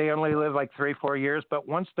 they only live like 3-4 years, but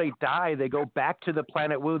once they die, they go back to the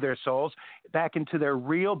planet Wu, their souls, back into their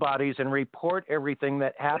real bodies and report everything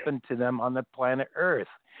that happened to them on the planet Earth.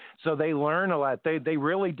 So they learn a lot. They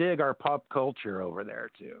really dig our pop culture over there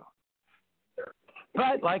too.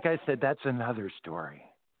 But like I said, that's another story.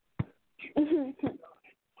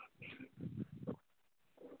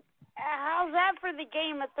 How's that for the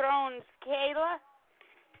Game of Thrones, Kayla?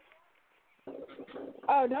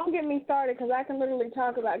 Oh, don't get me started, because I can literally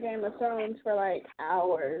talk about Game of Thrones for like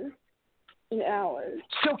hours and hours.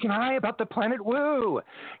 So can I, about the planet Wu.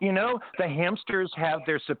 The hamsters have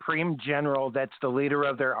their supreme general that's the leader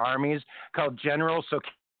of their armies called General So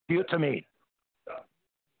Cute to Me.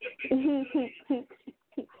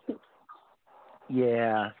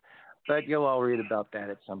 Yeah, but you'll all read about that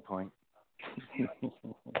at some point.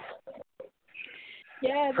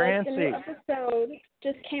 Yeah, the new episode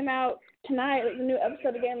just came out tonight. Like, the new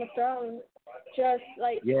episode of Game of Thrones just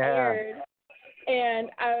aired, and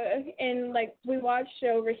we watched it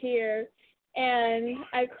over here, and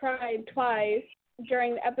I cried twice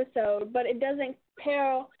during the episode. But it doesn't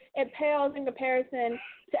pale. It pales in comparison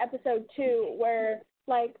to episode 2, where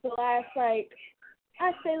the last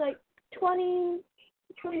I'd say 20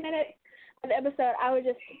 minutes of the episode, I was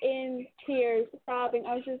just in tears, sobbing.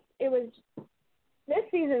 This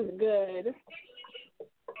season's good.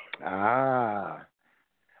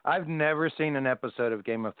 I've never seen an episode of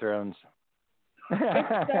Game of Thrones.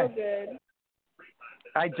 It's so good.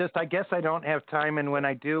 I guess I don't have time, and when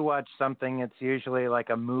I do watch something, it's usually like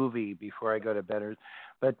a movie before I go to bed.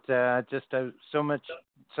 But so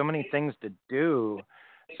many things to do,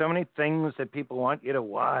 so many things that people want you to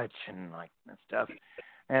watch, and like and stuff.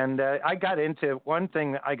 And I got into one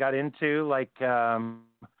thing. I got into like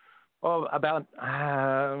about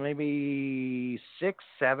maybe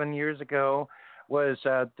 6-7 years ago was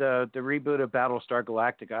the reboot of Battlestar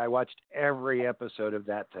Galactica. I watched every episode of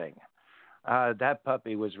that thing. That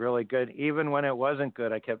puppy was really good. Even when it wasn't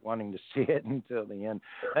good, I kept wanting to see it until the end.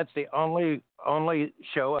 That's the only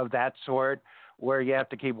show of that sort where you have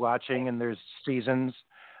to keep watching and there's seasons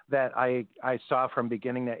that I saw from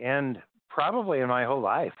beginning to end probably in my whole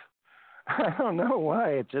life. I don't know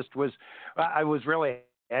why. It just was. I was really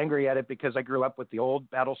angry at it because I grew up with the old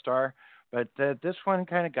Battlestar, but this one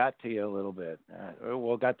kind of got to you a little bit.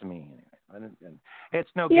 Well, got to me anyway. It's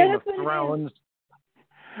no Game of Thrones.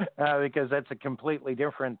 Because that's a completely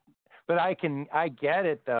different. But I get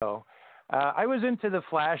it though. I was into the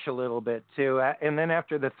Flash a little bit too, and then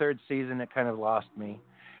after the third season, it kind of lost me.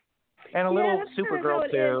 And a little Supergirl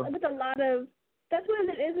too. With that's what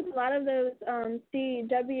it is with a lot of those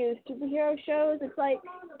CW superhero shows. It's like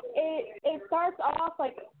it starts off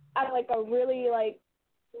like at like a really like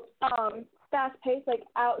fast pace, like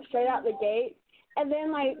straight out the gate, and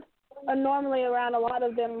then like normally around a lot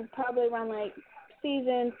of them, probably around like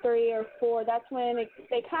season 3 or 4, that's when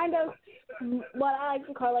they kind of, what I like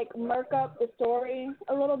to call like murk up the story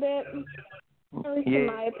a little bit, at least in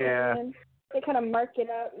my opinion. They kind of murk it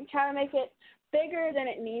up and try to make it bigger than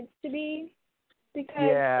it needs to be,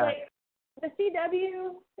 because like the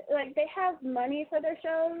CW, like they have money for their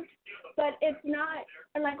shows, but it's not,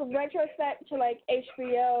 in like retrospect to like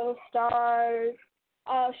HBO, Starz,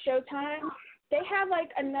 Showtime, they have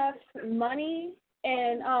like enough money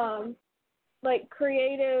and like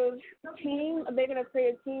creative team, a big enough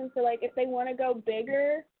creative team, so like if they want to go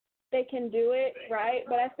bigger, they can do it, right?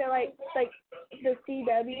 But I feel like the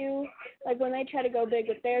CW, like when they try to go big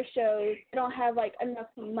with their shows, they don't have like enough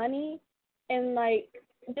money and like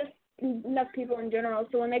just enough people in general.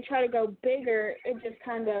 So when they try to go bigger, it just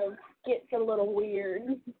kind of gets a little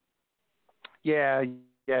weird. Yeah,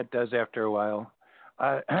 it does after a while.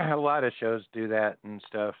 A lot of shows do that and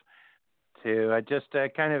stuff too. I just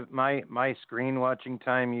kind of my screen watching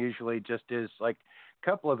time usually just is like a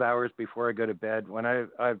couple of hours before I go to bed, when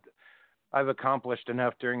I've accomplished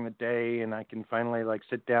enough during the day and I can finally like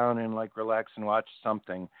sit down and like relax and watch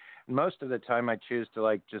something. And most of the time I choose to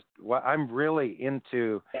like I'm really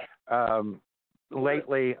into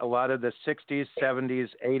lately a lot of the 60s, 70s,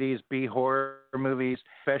 80s B horror movies,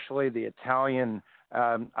 especially the Italian.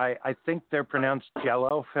 I think they're pronounced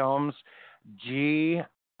Giallo films, Giallo.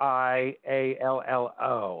 I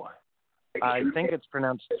think it's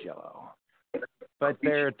pronounced Giallo, but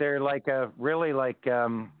they're like a really like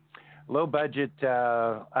low budget.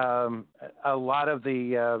 A lot of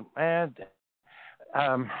the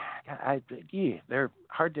they're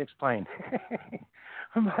hard to explain,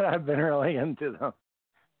 but I've been really into them.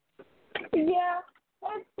 Yeah,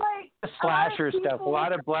 it's like slasher stuff, a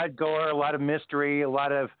lot of blood, gore, a lot of mystery, a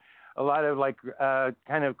lot of like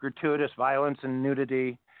kind of gratuitous violence and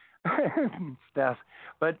nudity stuff,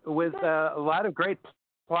 but with a lot of great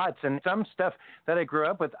plots and some stuff that I grew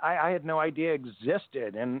up with I had no idea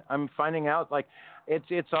existed, and I'm finding out like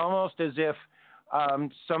it's almost as if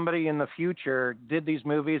somebody in the future did these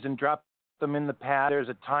movies and dropped them in the past. There's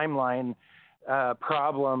a timeline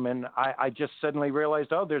problem, and I just suddenly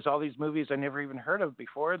realized, oh, there's all these movies I never even heard of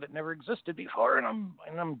before that never existed before, and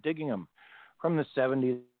I'm digging them from the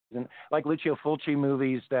 70s. And like Lucio Fulci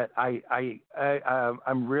movies that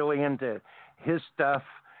I'm really into his stuff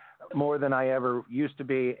more than I ever used to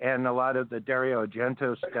be, and a lot of the Dario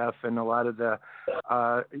Argento stuff, and a lot of the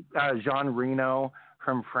Jean Reno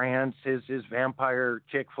from France, his vampire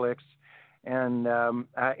chick flicks, and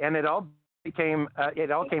it all came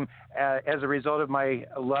as a result of my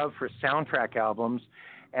love for soundtrack albums.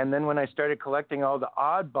 And then when I started collecting all the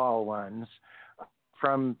oddball ones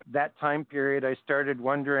from that time period, I started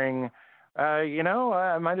wondering,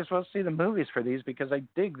 I might as well see the movies for these because I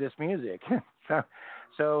dig this music.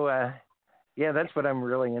 so that's what I'm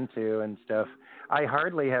really into and stuff. I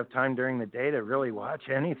hardly have time during the day to really watch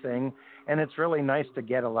anything, and it's really nice to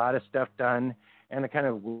get a lot of stuff done and to kind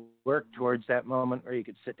of work towards that moment where you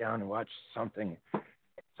could sit down and watch something.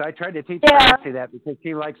 So I tried to teach Nancy that because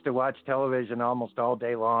she likes to watch television almost all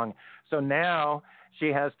day long. So now she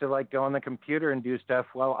has to like go on the computer and do stuff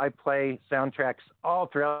while I play soundtracks all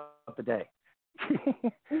throughout the day.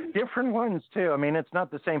 Different ones too. I mean, it's not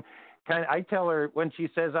the same. I tell her when she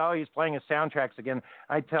says, "Oh, he's playing his soundtracks again,"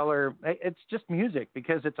 I tell her it's just music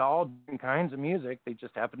because it's all different kinds of music. They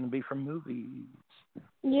just happen to be from movies.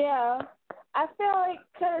 Yeah, I feel like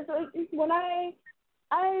because when I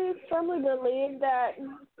firmly believe that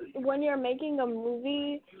when you're making a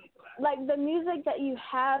movie, like the music that you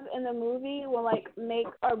have in the movie will like make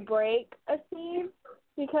or break a scene,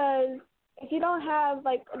 because if you don't have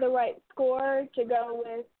like the right score to go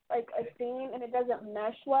with like a scene and it doesn't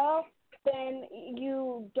mesh well, then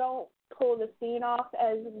you don't pull the scene off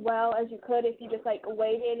as well as you could if you just like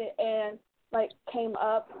waited and like came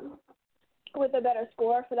up with a better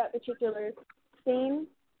score for that particular scene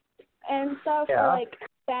and stuff, or like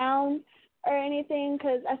sound or anything,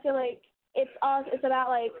 because I feel like it's about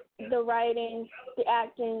like the writing, the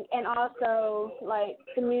acting, and also like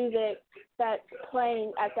the music that's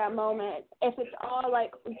playing at that moment. If it's all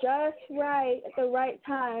like just right at the right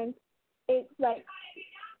time, it's like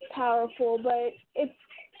powerful. But if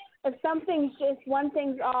one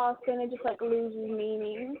thing's off, then it just like loses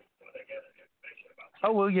meaning.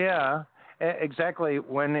 Oh well, yeah, exactly.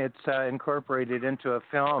 When it's incorporated into a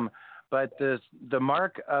film, but the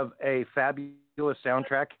mark of a fabulous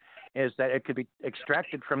soundtrack is that it could be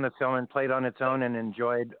extracted from the film and played on its own and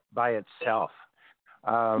enjoyed by itself.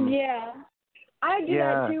 Yeah, I do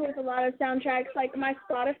that too with a lot of soundtracks. Like my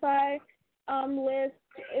Spotify list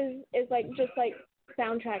is like just like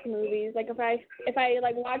soundtrack movies. Like if I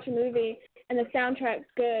like watch a movie and the soundtrack's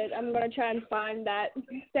good, I'm gonna try and find that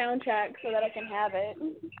soundtrack so that I can have it.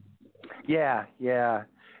 Yeah.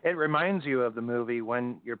 It reminds you of the movie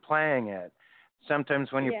when you're playing it.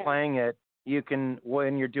 Sometimes when you're playing it, you can,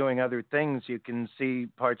 when you're doing other things, you can see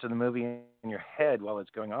parts of the movie in your head while it's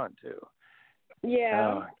going on too.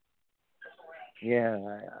 Yeah.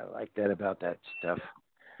 I like that about that stuff.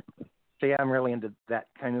 So yeah, I'm really into that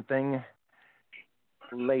kind of thing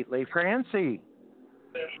lately. Francie.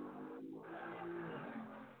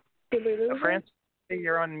 Francie,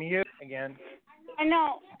 you're on mute again. I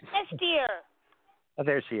know. Yes, dear. Oh,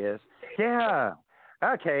 there she is. Yeah.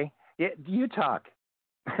 Okay. Yeah, you talk.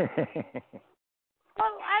 Well,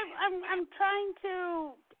 I'm trying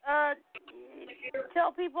to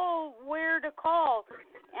tell people where to call,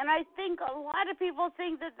 and I think a lot of people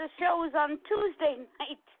think that the show is on Tuesday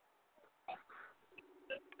night.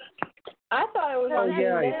 I thought it was on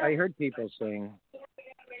Tuesday. Oh yeah, I heard people saying.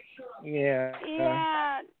 Yeah.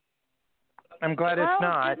 Yeah. I'm glad it's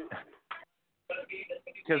not,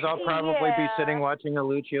 because I'll probably be sitting watching a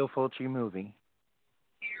Lucio Fulci movie.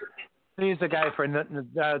 He's the guy, for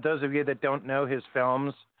those of you that don't know his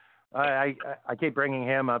films. I keep bringing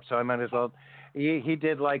him up, so I might as well. He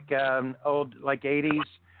did like old, like 80s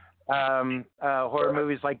horror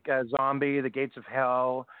movies like Zombie, The Gates of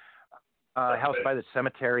Hell, House by the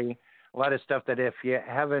Cemetery. A lot of stuff that if you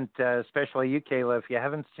haven't, especially you, Kayla, if you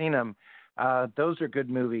haven't seen them, those are good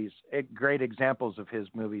movies. Great examples of his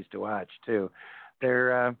movies to watch too.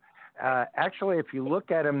 They're actually, if you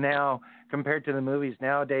look at them now compared to the movies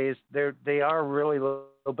nowadays, they are really low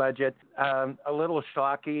budget, a little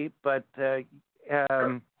schlocky, but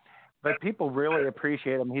people really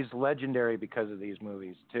appreciate him. He's legendary because of these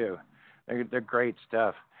movies too. They're great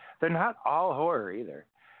stuff. They're not all horror either.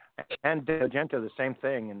 And Argento, the same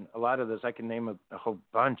thing. And a lot of those, I can name a whole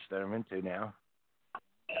bunch that I'm into now.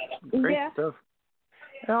 Great stuff.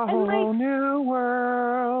 A whole new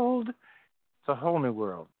world. It's a whole new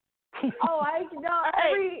world. Here's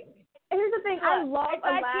the thing. I love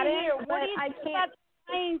Aladdin, but I can't.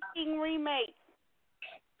 Lion King remake.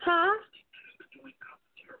 Huh?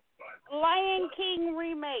 Lion King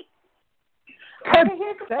remake. Okay,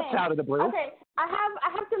 here's the That's thing. out of the blue. Okay, I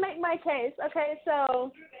have to make my case. Okay,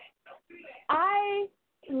 so I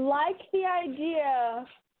like the idea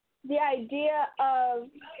of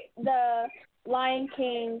the Lion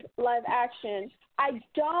King live action. I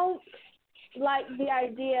don't like the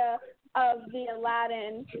idea of the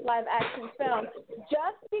Aladdin live action film,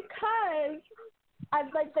 just because I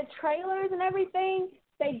like the trailers and everything.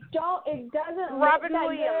 It doesn't look that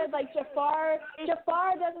good. Like Jafar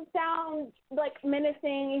doesn't sound like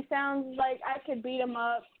menacing. He sounds like I could beat him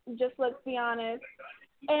up. Just let's be honest.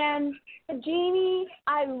 And the genie,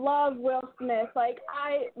 I love Will Smith. Like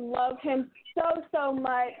I love him so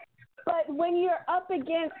much. But when you're up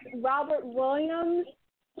against Robert Williams,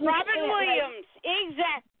 exactly.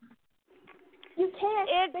 You can't.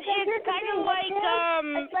 It's kind of like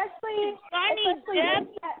especially with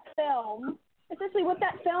that film. Especially with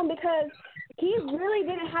that film, because he really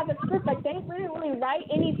didn't have a script. Like, they didn't really write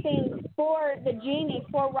anything for the genie,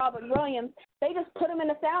 for Robert Williams. They just put him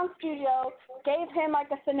in a sound studio, gave him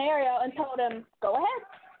like a scenario, and told him, go ahead.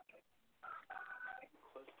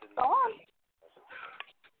 Go on.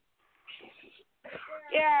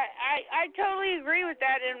 Yeah, I totally agree with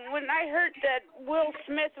that. And when I heard that Will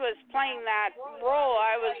Smith was playing that role,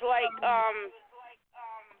 I was like,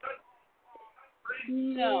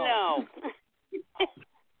 no.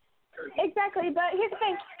 Exactly, but here's the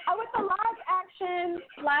thing. With the live-action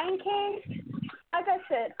Lion King, like I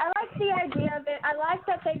said, I like the idea of it. I like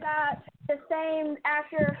that they got the same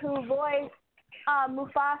actor who voiced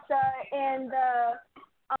Mufasa in the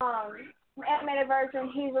animated version.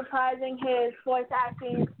 He's reprising his voice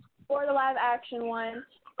acting for the live-action one.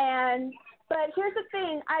 But here's the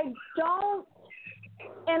thing. I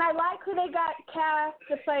like who they got cast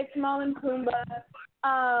to play Timon and Pumbaa.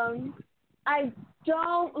 I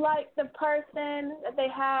don't like the person that they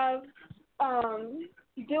have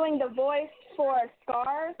doing the voice for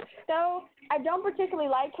Scar, though. I don't particularly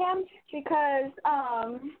like him because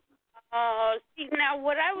see, now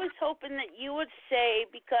what I was hoping that you would say,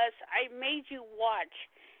 because I made you watch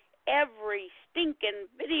every stinking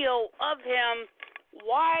video of him,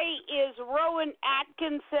 why is Rowan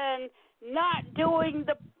Atkinson not doing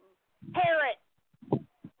the parrot?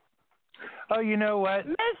 Oh, you know what?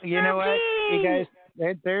 Mr. You know what, Bean! you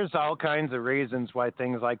guys, there's all kinds of reasons why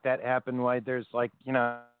things like that happen, why there's like,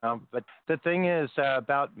 but the thing is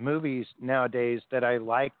about movies nowadays that I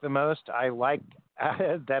like the most, I like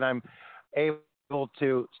that I'm able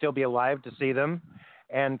to still be alive to see them.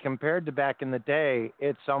 And compared to back in the day,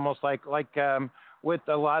 it's almost like with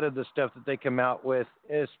a lot of the stuff that they come out with,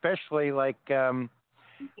 especially like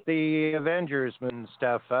the Avengers and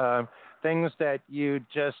stuff, things that you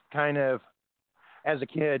just kind of, as a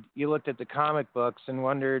kid, you looked at the comic books and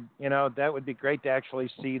wondered, that would be great to actually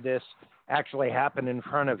see this actually happen in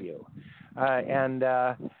front of you.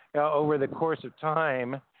 Over the course of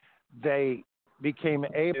time, they became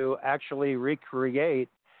able to actually recreate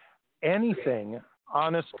anything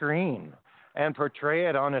on a screen and portray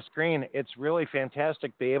it on a screen. It's really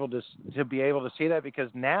fantastic to be able to see that, because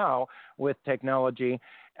now with technology,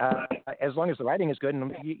 as long as the writing is good,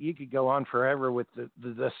 and you could go on forever with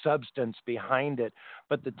the substance behind it,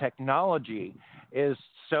 but the technology is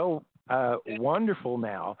so wonderful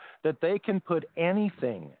now that they can put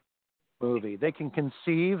anything movie. They can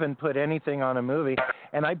conceive and put anything on a movie.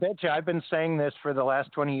 And I bet you, I've been saying this for the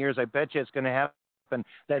last 20 years, I bet you it's going to happen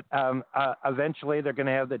that eventually they're going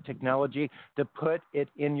to have the technology to put it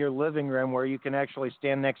in your living room where you can actually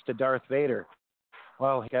stand next to Darth Vader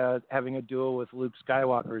while having a duel with Luke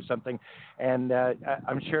Skywalker or something. And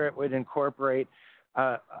I'm sure it would incorporate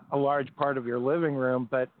a large part of your living room,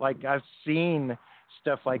 but like I've seen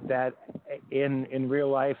stuff like that in real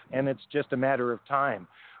life, and it's just a matter of time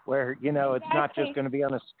where, it's not just going to be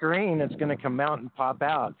on a screen, it's going to come out and pop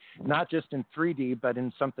out, not just in 3D, but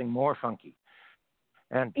in something more funky.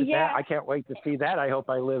 And that, I can't wait to see that. I hope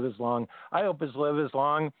I live as long. I live as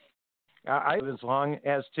long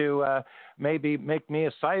as to maybe make me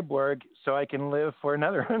a cyborg so I can live for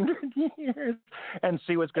another 100 years and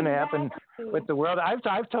see what's going to happen with the world.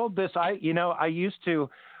 I've told this. I used to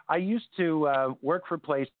work for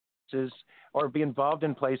places or be involved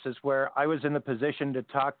in places where I was in the position to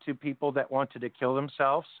talk to people that wanted to kill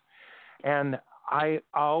themselves, and I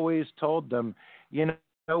always told them,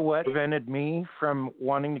 what prevented me from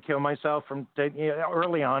wanting to kill myself from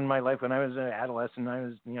early on in my life when I was an adolescent, I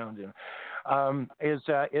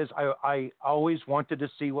always wanted to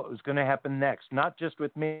see what was going to happen next, not just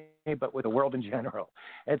with me, but with the world in general.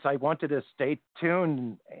 I wanted to stay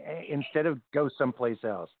tuned instead of go someplace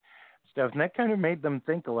else. Stuff, and that kind of made them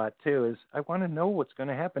think a lot too. Is I want to know what's going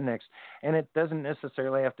to happen next, and it doesn't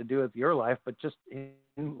necessarily have to do with your life, but just in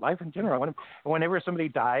life in general. Whenever somebody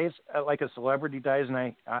dies, like a celebrity dies, and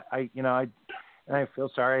I feel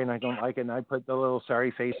sorry and I don't like it, and I put the little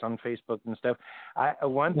sorry face on Facebook and stuff.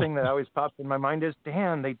 One thing that always pops in my mind is,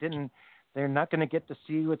 damn, they're not going to get to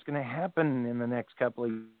see what's going to happen in the next couple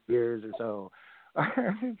of years or so.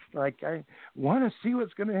 Like, I want to see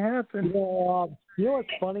what's going to happen. You know what's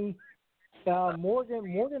funny? Morgan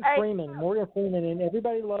Freeman, and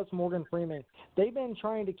everybody loves Morgan Freeman. They've been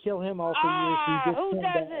trying to kill him all for years. Who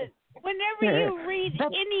doesn't? Whenever you read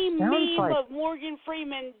any meme of Morgan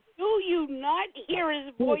Freeman, do you not hear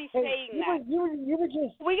his voice saying that?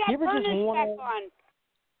 We got Ernest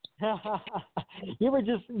back on. You would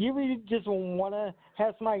just want to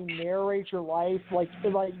have somebody narrate your life, like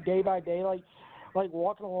day by day, like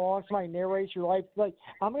walking along, somebody narrates your life. Like,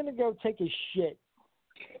 I'm gonna go take a shit.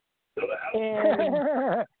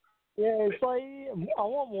 And Yeah, it's like I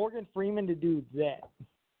want Morgan Freeman to do that.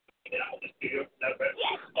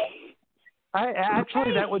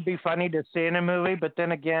 That would be funny to see in a movie, but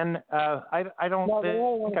then again, I don't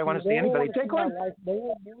think I want to see anybody take one.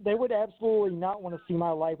 They would absolutely not want to see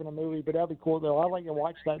my life in a movie, but that'd be cool though. I like to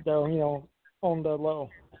watch that though, on the low.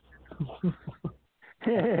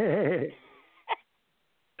 Don't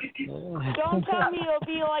tell me it'll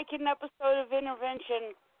be like an episode of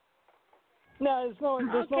Intervention. No,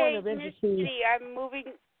 there's no Intervention. I'm moving.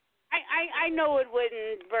 I know it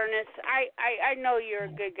wouldn't, Bernice. I know you're a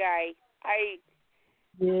good guy. I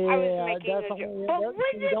was making a joke. But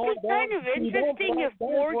wouldn't it be kind of interesting if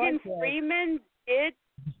Morgan Freeman did?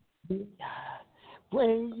 I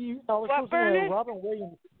was listening to Robin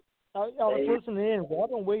Williams. I was listening in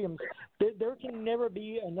Robin Williams. There can never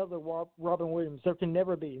be another Robin Williams. There can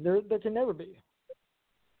never be. There can never be.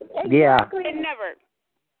 Yeah. Never.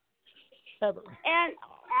 Ever. And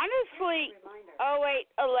honestly, oh wait,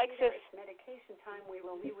 Alexis. Medication time. We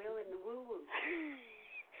will in the woo-woo.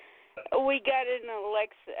 We got an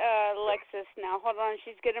Alexis now. Hold on,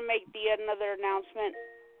 she's gonna make another announcement.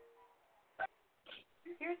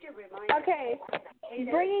 Here's your reminder. Okay,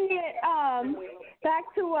 bringing it back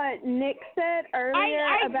to what Nick said earlier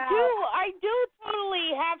about. I do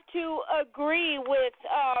totally have to agree with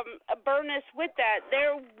Bernice with that.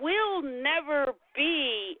 There will never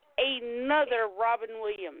be another Robin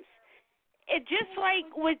Williams. It just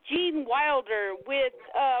like with Gene Wilder, with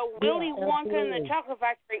Willy Wonka and the Chocolate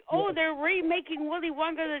Factory. Oh, they're remaking Willy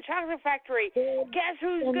Wonka and the Chocolate Factory. Guess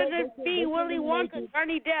who's gonna be Willy Wonka?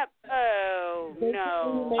 Johnny Depp. Oh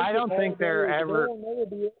no! I don't think there ever. There will never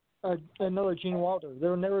be another Gene Wilder. There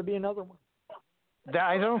will never be another one.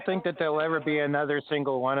 I don't think that there'll ever be another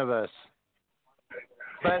single one of us.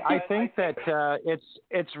 But I think that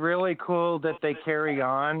it's really cool that they carry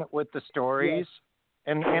on with the stories.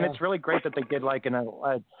 And it's really great that they did like a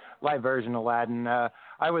live version of Aladdin.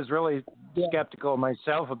 I was really skeptical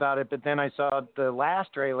myself about it, but then I saw the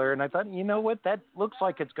last trailer and I thought, you know what, that looks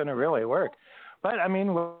like it's going to really work. But I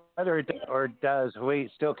mean, whether it does, we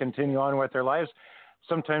still continue on with our lives.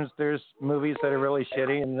 Sometimes there's movies that are really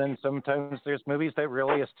shitty, and then sometimes there's movies that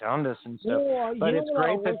really astound us and stuff. But it's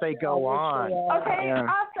great that they go on. Okay.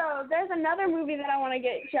 Also, there's another movie that I want to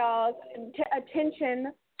get y'all's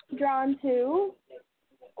attention drawn to.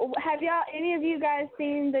 Have any of you guys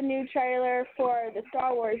seen the new trailer for the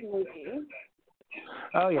Star Wars movie?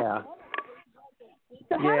 Oh yeah.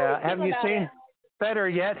 So have you seen? Better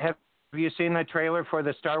yet, have you seen the trailer for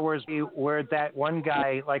the Star Wars movie where that one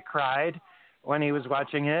guy cried when he was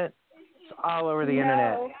watching it? It's all over the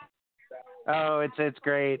internet. Oh, it's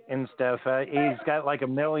great and stuff. He's got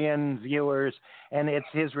 1 million viewers, and it's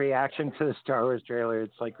his reaction to the Star Wars trailer.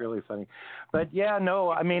 It's really funny. But yeah, no,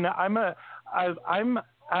 I mean, I'm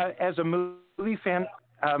as a movie fan,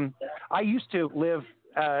 I used to live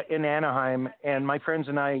in Anaheim, and my friends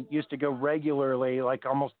and I used to go regularly,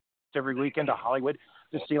 almost every weekend to Hollywood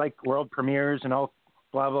to see world premieres and all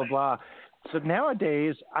blah, blah, blah. So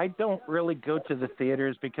nowadays, I don't really go to the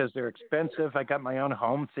theaters because they're expensive. I got my own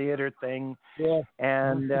home theater thing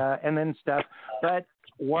and then stuff. But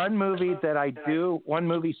one movie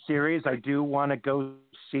series I do want to go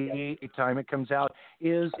see anytime it comes out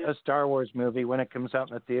is a Star Wars movie. When it comes out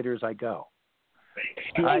in the theaters, I go.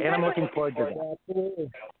 And I'm looking forward to that.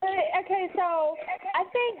 Okay, so I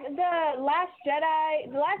think The Last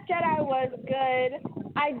Jedi was good.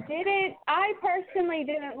 I personally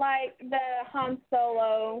didn't like the Han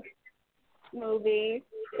Solo movie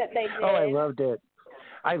that they did. Oh, I loved it.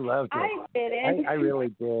 I didn't. I really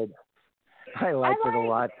did. I liked it a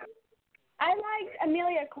lot. I liked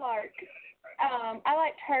Emilia Clarke. I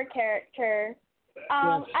liked her character.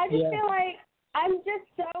 I just feel like I'm just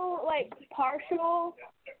so partial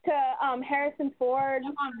to Harrison Ford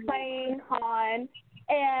playing Han,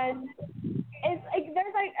 and it's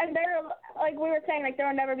we were saying we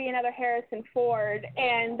will never be another Harrison Ford,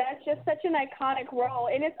 and that's just such an iconic role,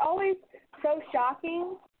 and it's always so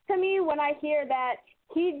shocking to me when I hear that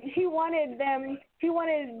he wanted them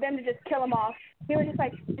to just kill him off. He was just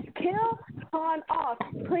kill Han off,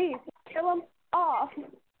 please kill him off.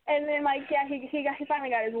 And then he finally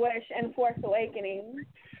got his wish in Force Awakening.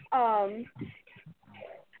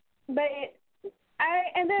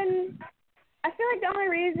 I feel like the only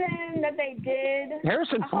reason that they did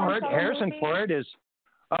Harrison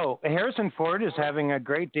Ford is having a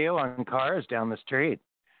great deal on cars down the street.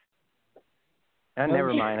 And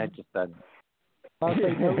never mind, I just said. Oh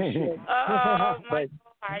my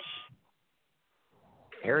gosh.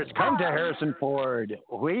 Come to Harrison Ford.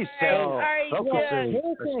 We sell focuses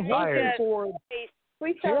for tires.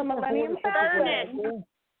 We sell a Millennium Falcon.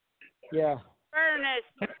 Yeah.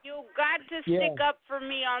 Ernest, you got to stick up for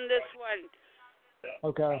me on this one.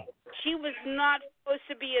 Okay. She was not supposed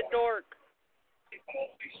to be a dork.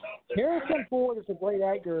 Harrison Ford is a great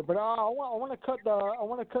actor, but I want to cut the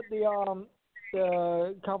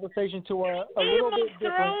conversation to a little bit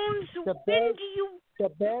different. The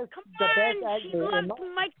best actor. She loved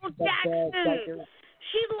Michael Jackson.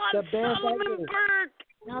 She loved Solomon Burke.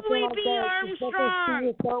 Louis B.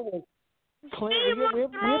 Armstrong. Game of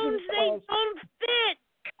Thrones, they don't fit.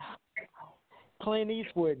 Clint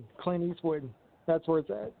Eastwood. That's where it's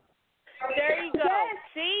at. There you go. Yes.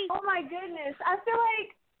 See? Oh my goodness. I feel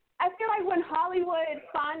like when Hollywood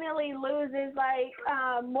finally loses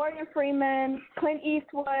Morgan Freeman, Clint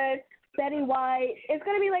Eastwood, Betty White, it's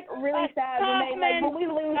gonna be really sad when we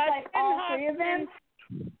lose all three of them.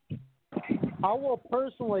 I will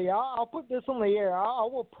personally, I'll put this on the air. I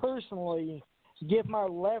will personally give my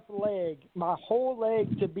left leg, my whole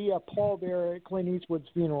leg, to be a pallbearer at Clint Eastwood's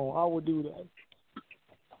funeral. I would do that.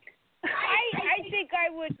 I think I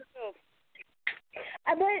would too.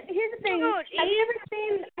 But here's the thing: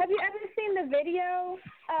 have you ever seen the video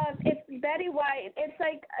of it's Betty White?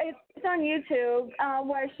 It's on YouTube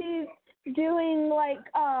where she's doing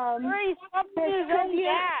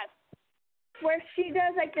where she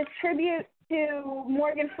does this tribute to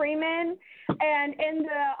Morgan Freeman, and in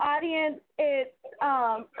the audience it's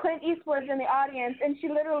Clint Eastwood's in the audience, and she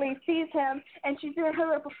literally sees him, and she's doing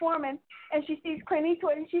her performance, and she sees Clint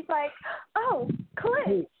Eastwood, and she's like, "Oh,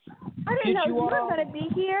 Clint, I didn't know you were going to be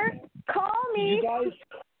here. Call me."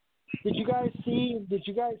 Did you guys see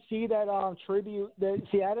that tribute?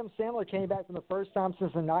 Adam Sandler came back for the first time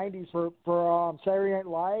since the '90s for Saturday Night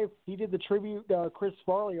Live. He did the tribute to Chris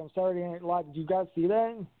Farley on Saturday Night Live. Did you guys see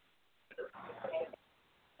that?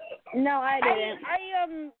 No, I didn't. I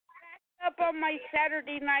am back up on my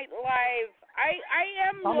Saturday Night Live. I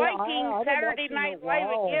am liking Saturday Night Live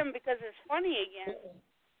again because it's funny again.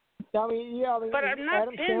 But I'm not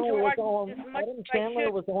Adam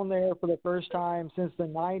Sandler was on there for the first time since the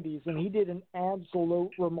 '90s, and he did an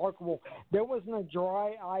absolute remarkable. There wasn't a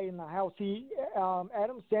dry eye in the house.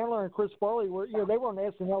 Adam Sandler and Chris Farley were, they were on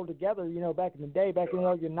SNL together, back in the day, back in the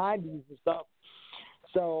early '90s and stuff.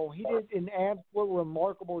 So he did an absolute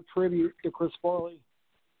remarkable tribute to Chris Farley.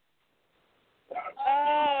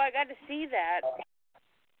 Oh, I got to see that.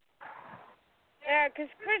 Yeah, because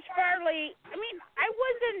Chris Farley, I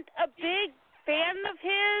wasn't a big fan of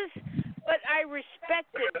his, but I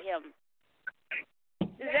respected him.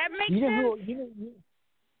 Does that make sense?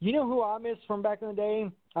 You know who I miss from back in the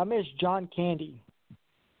day? I miss John Candy.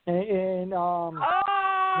 Dude, I'm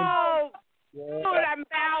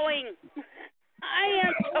bowing. I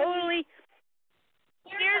am totally.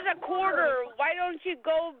 Here's a quarter. Why don't you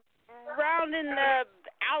go around in the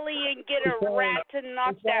alley and get a rat to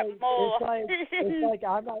knock that mole? It's like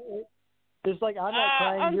I'm not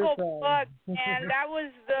crying. Uncle You're crying. Buck, man, that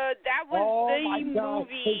was the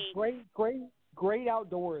movie. Great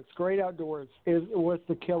Outdoors. Great Outdoors was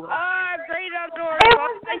the killer. Great Outdoors.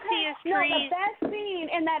 All I see is trees. The best scene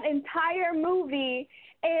in that entire movie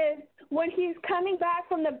is when he's coming back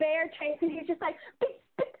from the bear chase, and he's just like,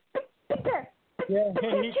 big bear. Yeah,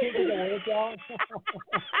 he can't get the words out.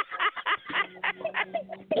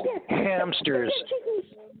 Hamsters.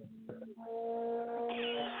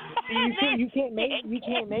 You can't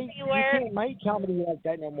make comedy like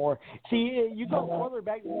that no more. See, you go further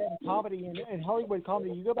back than that in comedy and Hollywood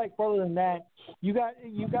comedy. You go back further than that. You got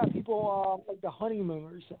people like the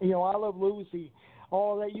Honeymooners. I Love Lucy.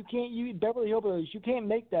 All that. You Beverly Hillbillies. You can't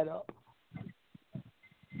make that up.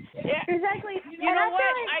 Yeah, exactly. You know what?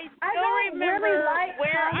 I still remember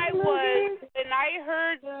where I was when I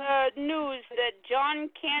heard the news that John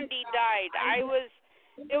Candy died.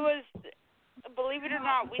 It was, believe it or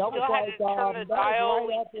not, we still had to turn the dial.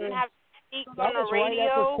 We didn't have to speak on the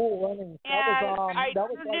radio. And I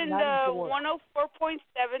turned in the 104.7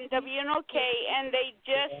 WNOK, and they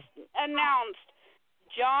just announced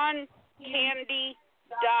John Candy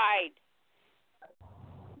died.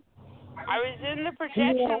 I was in the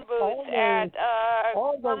projection booth at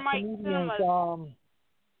Mike Cinemas.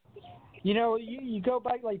 You go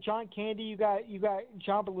back like John Candy. You got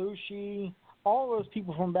John Belushi. All those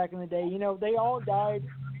people from back in the day. They all died.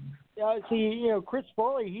 Chris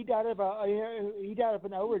Farley. He died of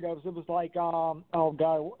an overdose. It was like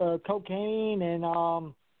cocaine and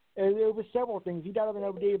it was several things. He died of an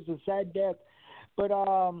overdose. It was a sad death. But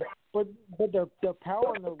the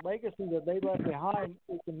power and the legacy that they left behind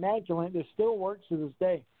is immaculate. It still works to this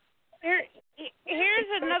day. Here's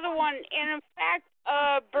another one, and in fact,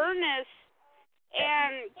 Bernice,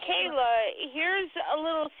 And Kayla, here's a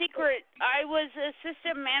little secret. I was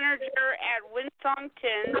assistant manager at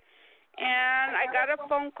Winsongton, and I got a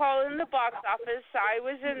phone call in the box office. I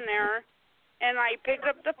was in there, and I picked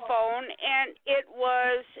up the phone, and it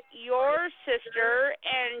was your sister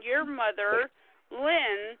and your mother,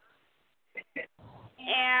 Lynn,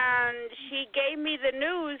 and she gave me the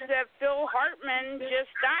news that Phil Hartman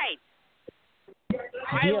just died.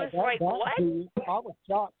 I was like, what? I was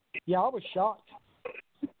shocked. Yeah, I was shocked.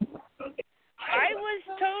 I was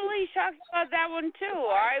totally shocked about that one too.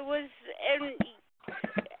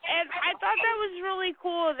 And I thought that was really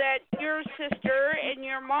cool that your sister and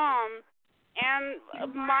your mom and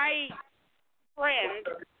my friend,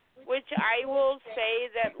 which I will say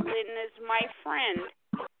that Lynn is my friend.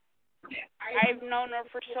 I've known her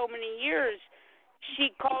for so many years.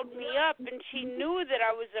 She called me up and she knew that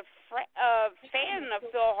I was a fan of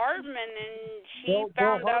Phil Hartman, and she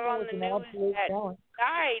found out on the news that he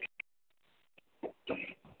died.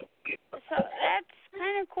 So that's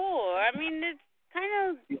kind of cool. I mean, it's kind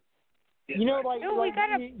of even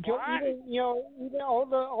all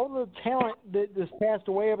the talent that's passed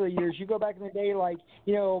away over the years. You go back in the day,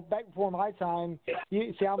 back before my time.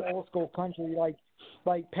 You see, I'm old school country,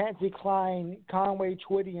 like Patsy Cline, Conway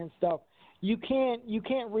Twitty, and stuff. You can't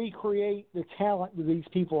recreate the talent that these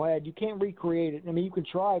people had. You can't recreate it. I mean, you can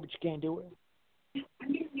try, but you can't do it.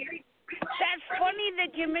 That's funny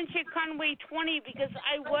that you mentioned Conway Twitty, because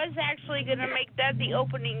I was actually going to make that the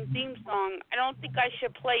opening theme song. I don't think I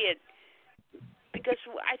should play it, because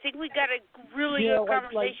I think we got a really good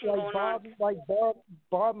conversation going on.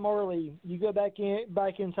 Bob Marley. You go back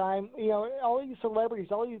in time. All these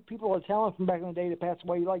celebrities, all these people of talent from back in the day that passed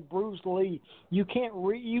away, like Bruce Lee. You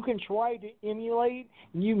can try to emulate,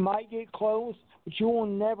 and you might get close, but you will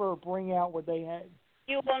never bring out what they had.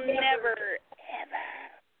 You will never, ever.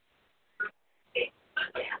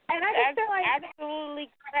 And I just feel like absolutely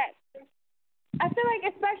correct. I feel like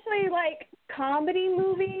especially comedy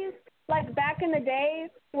movies, back in the day,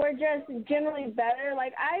 were just generally better.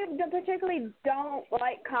 I particularly don't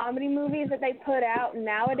like comedy movies that they put out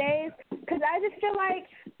nowadays, because I just feel like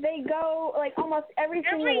they go, almost every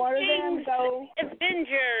single one of them go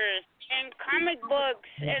Avengers and comic books,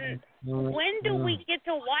 and when do we get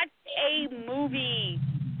to watch a movie?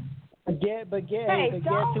 Don't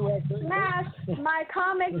smash my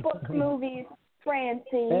comic book movies, Francie.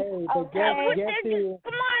 Come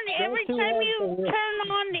on, every time you turn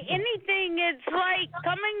on anything, it's like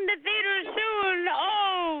coming to theaters soon.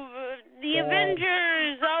 Oh, the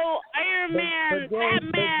Avengers. Oh, Iron Man,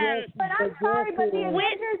 Batman. But I'm sorry, but the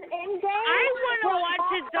Avengers Endgame. I want to watch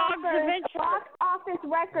a Dog's Adventure. Box office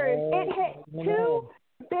record. It hit $2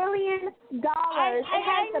 billion. It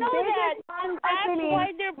has the biggest that's why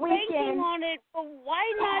they're banking on it. But why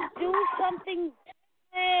not do something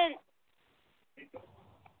different?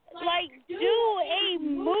 Do a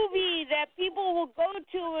movie that people will go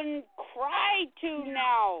to and cry to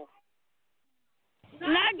now.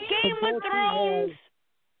 Not Game of Thrones.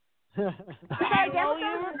 I know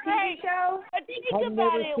you're right. But think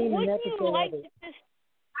about it. Wouldn't you like this?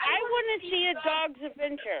 I want to see a Dog's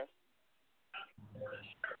Adventure.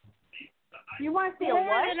 You want to see a what?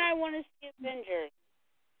 what? And I want to see Avengers.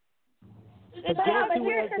 But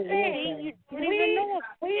here's the thing. We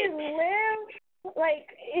live,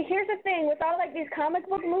 here's the thing. With all, these comic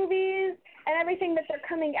book movies and everything that they're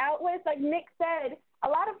coming out with, like Nick said, a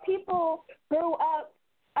lot of people grew up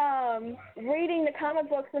reading the comic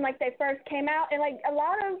books when, they first came out. And, a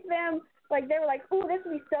lot of them, they were like, ooh, this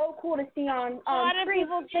would be so cool to see on screen.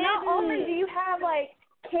 So not only do you have,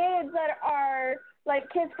 kids that are,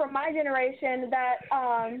 kids from my generation that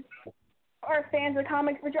are fans of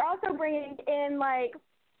comics, but you're also bringing in,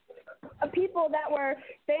 people that were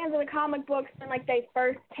fans of the comic books when, they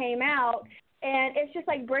first came out. And it's just,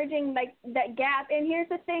 bridging, that gap. And here's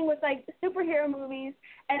the thing with, superhero movies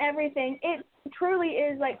and everything. It truly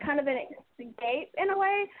is, kind of an escape in a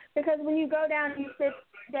way, because when you go down and you sit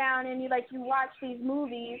down and you watch these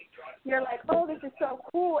movies, you're like, oh, this is so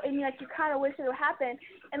cool, and you kind of wish it would happen.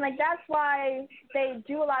 And that's why they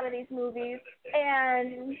do a lot of these movies.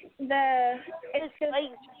 And it's just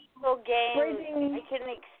bridging. I can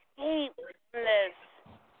escape from this.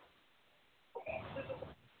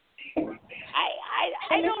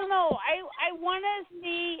 I don't know. I want to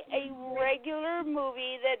see a regular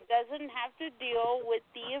movie that doesn't have to deal with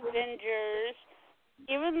the Avengers,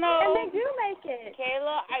 even though. And they do make it.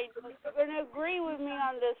 Kayla, you're going to agree with me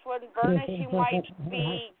on this one. Bernice, you might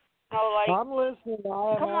be, I'm listening.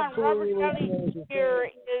 Come on, Robert Downey Jr.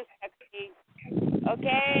 is sexy.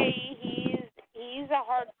 Okay, he's a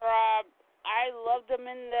heartthrob. I loved him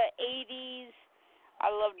in the 80s. I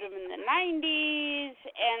loved him in the 90s,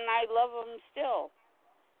 and I love him still.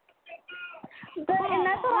 But and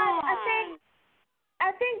that's why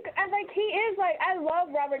I think like he is like I love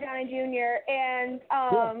Robert Downey Jr. and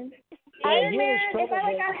Iron Man. If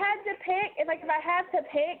I had to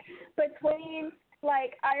pick between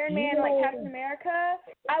like Iron Man and like Captain America,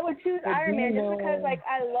 I would choose Iron Man just because like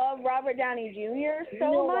I love Robert Downey Jr.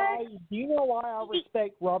 so much. Do you know why I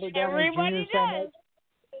respect Robert Downey Jr. so much?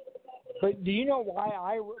 But do you know why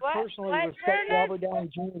I personally respect Robert Downey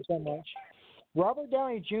Jr. so much? Robert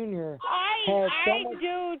Downey Jr. has so much. I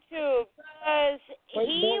do too, because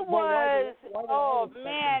he was,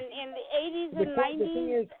 man, in the 80s and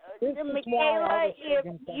 90s, Michaela, if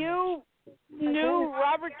you knew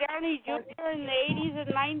Robert Downey Jr. in the 80s and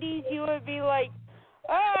 90s, you would be like,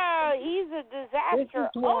 oh, he's a disaster.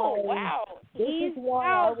 Wow. He's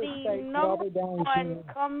now the number one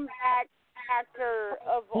comeback actor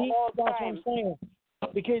of all time. That's what I'm saying.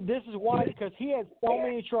 Because this is why, because he had so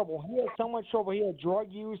many trouble. He had so much trouble. He had drug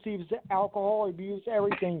use, he was alcohol abuse,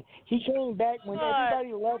 everything. He came back when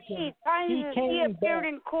everybody left him. He appeared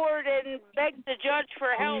in court and begged the judge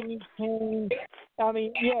for help. He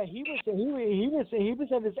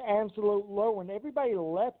was at his absolute low, and everybody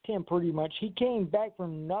left him pretty much. He came back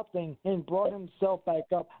from nothing and brought himself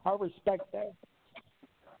back up. I respect that.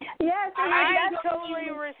 Yes, and I totally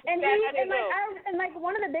respect that too. And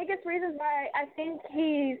one of the biggest reasons why I think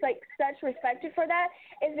he's like such respected for that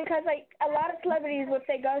is because like a lot of celebrities, if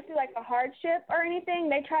they go through like a hardship or anything,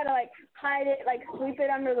 they try to like hide it, like sweep it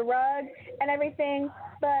under the rug and everything.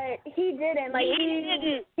 But he didn't. Like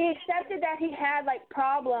he accepted that he had like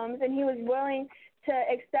problems, and he was willing to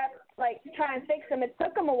accept, like, try and fix them. It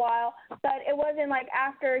took him a while, but it wasn't like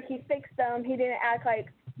after he fixed them, he didn't act like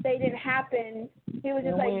they didn't happen. He was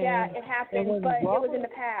just it happened, but it was in the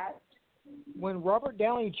past. When Robert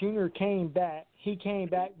Downey Jr. came back, he came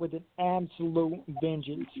back with an absolute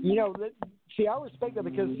vengeance. You know, see, I respect that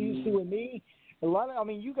because you see with me,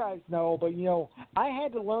 you guys know, but, I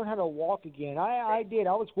had to learn how to walk again. I did.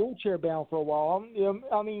 I was wheelchair bound for a while.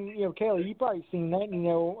 Kayla, you probably seen that,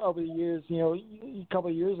 over the years, a couple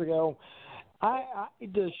of years ago.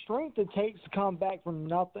 The strength it takes to come back from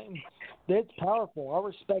nothing, that's powerful. I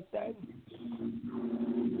respect that.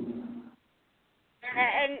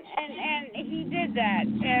 And he did that,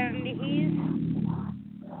 and he's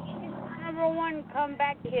number one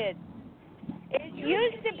comeback kid. It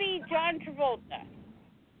used to be John Travolta,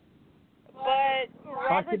 but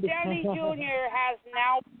Robert Downey Jr. has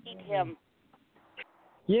now beat him.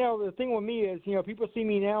 The thing with me is, people see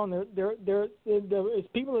me now, and it's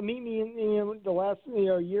people that meet me in the last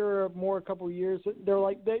year or more, a couple of years. They're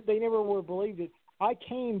like they never would have believed it. I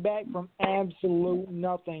came back from absolute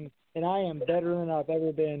nothing, and I am better than I've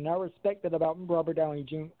ever been. And I respect that about Robert Downey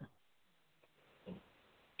Jr.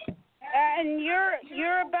 And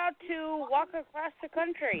you're about to walk across the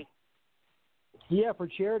country. Yeah, for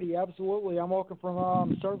charity, absolutely. I'm walking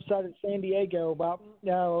from Surfside of San Diego, about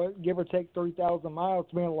give or take 3,000 miles.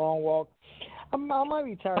 It's been a long walk. I might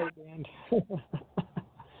be tired at the end.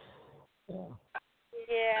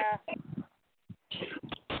 Yeah.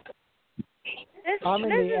 This is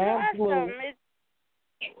awesome.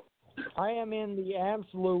 I am in the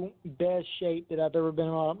absolute best shape that I've ever been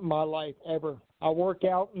in my life, ever. I work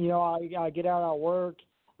out, I get out, I work.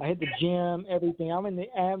 I hit the gym, everything. I'm in the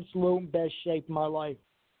absolute best shape of my life.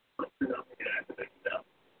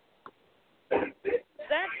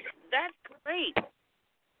 That's great.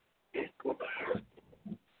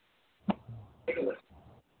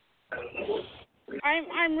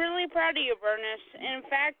 I'm really proud of you, Bernice. In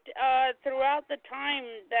fact, throughout the time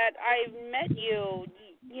that I've met you,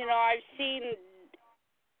 I've seen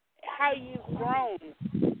how you've grown,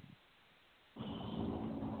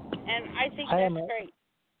 and I think that's great.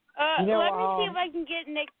 Let me see if I can get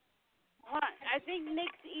Nick. I think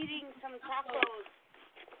Nick's eating some tacos.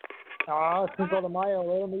 Cinco de Mayo.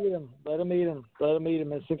 Let him eat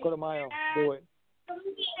him. It's Cinco de Mayo. Do it.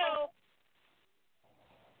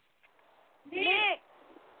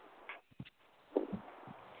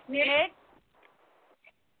 Nick.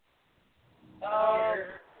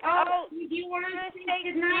 Do you want to say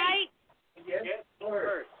good night? Yes,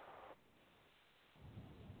 first.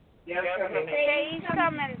 Yeah, he's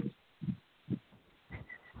coming.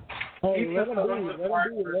 Hey, let him be.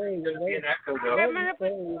 I'm going to put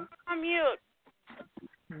you on mute.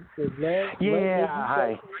 Hi.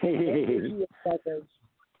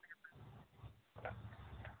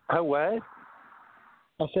 What?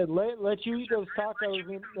 I said let you eat those tacos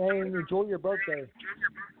and enjoy your birthday.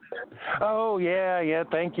 Oh, yeah,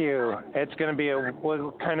 thank you. It's going to be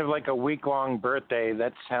kind of like a week-long birthday.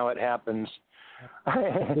 That's how it happens.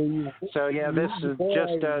 So yeah, this is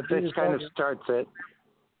just this kind of starts it.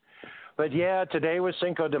 But yeah, today was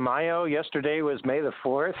Cinco de Mayo. Yesterday was May the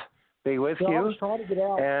 4th. Be with you. I was trying to get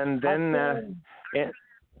out. And then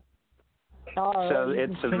so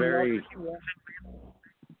it's a very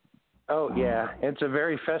it's a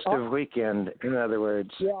very festive weekend. In other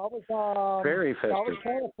words, I was very festive. I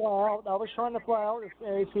was trying to fly out.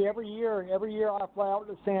 See, every year I fly out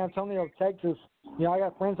to San Antonio, Texas. You know, I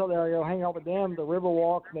got friends out there. I go hang out with them, the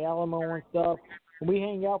Riverwalk, the Alamo, and stuff. And we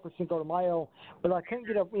hang out for Cinco de Mayo, but I couldn't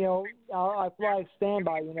get up. You know, I fly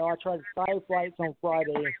standby. You know, I tried 5 flights on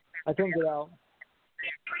Friday. I couldn't get out.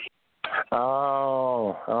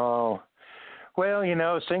 Oh. Well, you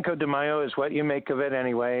know, Cinco de Mayo is what you make of it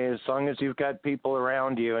anyway. As long as you've got people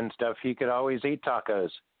around you and stuff, you could always eat tacos.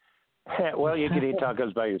 Well, you could eat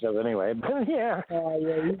tacos by yourself anyway, but yeah.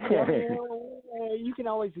 You can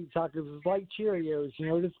always eat tacos. It's like Cheerios, you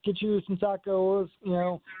know. Just get you some tacos, you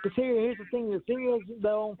know. But here's the thing. The thing is,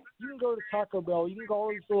 though, you can go to Taco Bell. You can go all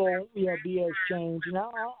these little, you know, BS chains. And I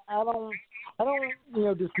don't, you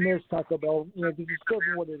know, dismiss Taco Bell, you know, because it's good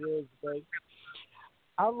for what it is. But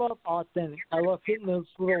I love authentic. I love hitting those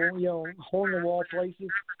little, you know, hole-in-the-wall places.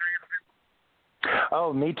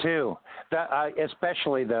 Oh, me too.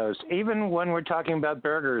 Especially those. Even when we're talking about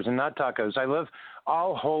burgers and not tacos, I love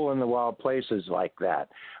all hole-in-the-wall places like that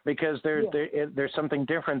because there's something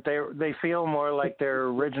different. They feel more like they're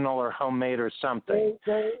original or homemade or something.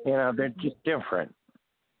 You know, they're just different.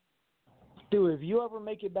 Dude, if you ever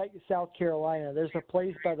make it back to South Carolina, there's a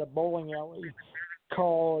place by the bowling alley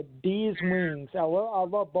called D's Wings. I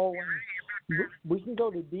love bowling. We can go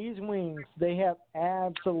to D's Wings. They have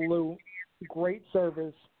absolute great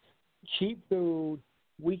service, cheap food.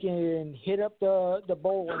 We can hit up the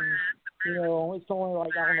bowling. You know, it's only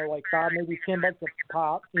like, I don't know, like $5, maybe $10 a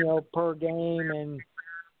pop, you know, per game, and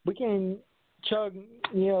we can chug,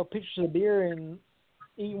 you know, pitchers of beer and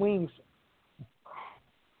eat wings.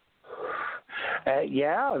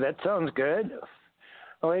 Yeah, that sounds good.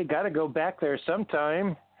 Oh, you got to go back there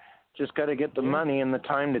sometime. Just got to get the money and the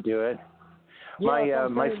time to do it. Yeah,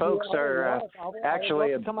 my folks are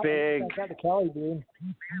actually a big.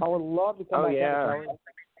 I would love to come back to Cali.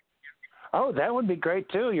 Oh, that would be great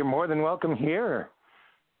too. You're more than welcome here.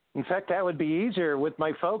 In fact, that would be easier with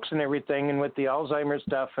my folks and everything, and with the Alzheimer's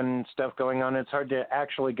stuff and stuff going on. It's hard to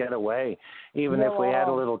actually get away, even if we had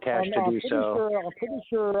a little cash to do so.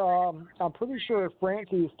 I'm pretty sure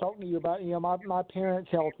Francie was talking to you about, you know, my parents'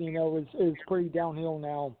 health, you know, is pretty downhill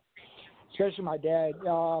now. Especially my dad.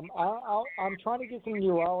 I'm trying to get some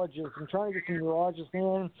neurologists.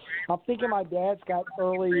 in. I'm thinking my dad's got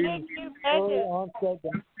early onset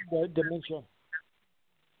dementia.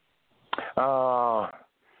 Oh,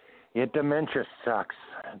 yeah, dementia sucks.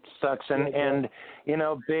 It sucks, and you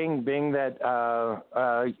know, being that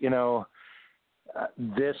you know,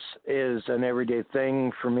 this is an everyday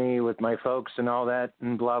thing for me with my folks and all that,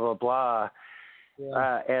 and blah blah blah.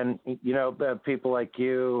 Yeah. And you know, people like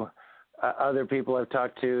you. Other people I've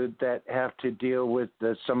talked to that have to deal with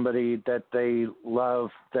somebody that they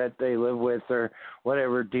love, that they live with, or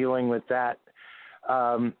whatever, dealing with that.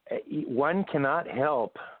 One cannot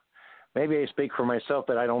help, maybe I speak for myself,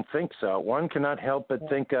 but I don't think so. One cannot help but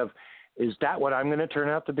think of, is that what I'm going to turn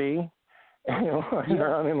out to be?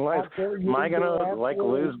 Later on in life, am I going to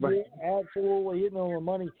lose my... Absolutely hitting on the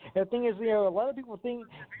money. And the thing is, you know, a lot of people think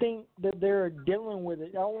that they're dealing with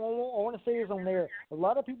it. I want to say this on there. A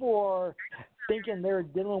lot of people are thinking they're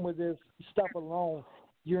dealing with this stuff alone.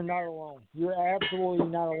 You're not alone. You're absolutely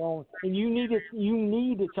not alone. And you need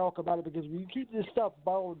to talk about it, because if you keep this stuff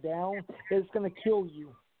bottled down, it's going to kill you.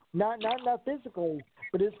 Not physically,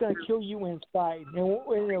 but it's going to kill you inside. And it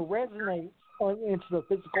resonates into the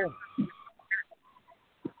physical.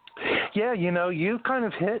 Yeah, you know, you kind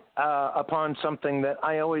of hit upon something that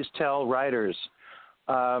I always tell writers,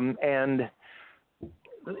 and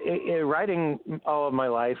writing all of my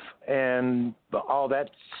life and all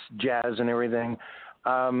that jazz and everything,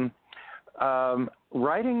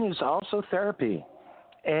 writing is also therapy.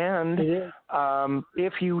 And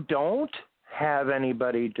if you don't have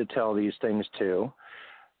anybody to tell these things to,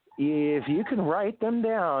 if you can write them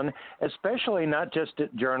down, especially not just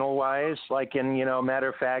journal-wise, like in, you know, matter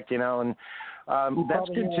of fact, you know, and that's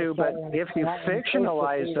good too, but if you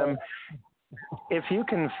fictionalize them, if you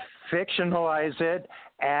can fictionalize it,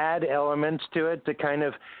 add elements to it to kind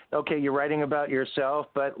of, okay, you're writing about yourself,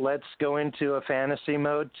 but let's go into a fantasy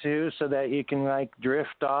mode too, so that you can like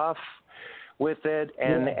drift off with it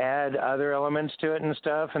and add other elements to it and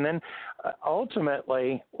stuff. And then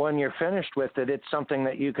ultimately, when you're finished with it, it's something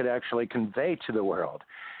that you could actually convey to the world.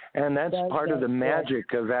 And that's part of the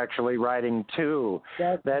magic of actually writing too.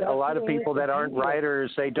 That a lot of people that aren't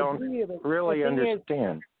writers, they don't really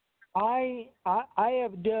understand. I love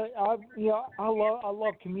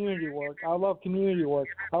community work. I love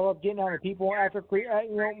getting out with people after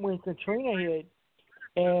when Katrina hit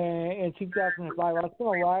in 2005. I spent a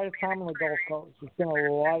lot of time on the Gulf Coast. I spent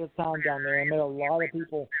a lot of time down there. I met a lot of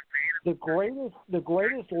people. The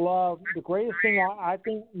greatest love, the greatest thing I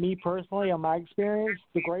think, me personally, on my experience,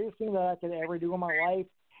 the greatest thing that I could ever do in my life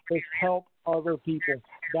is help other people.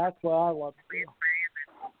 That's what I love to do.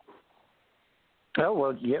 Oh,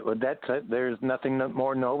 well, yeah, there's nothing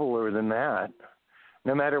more nobler than that.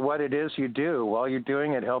 No matter what it is you do, while you're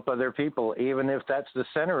doing it, help other people. Even if that's the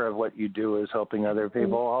center of what you do is helping other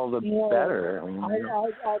people, all the better. I,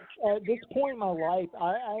 at this point in my life,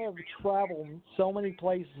 I have traveled so many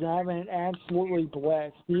places, and I've been absolutely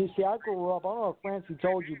blessed. You see, I grew up, I don't know if Francie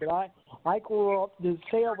told you, but I grew up, to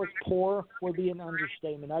say I was poor would be an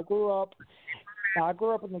understatement. I grew up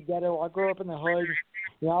in the ghetto. I grew up in the hood.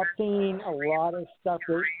 You know, I've seen a lot of stuff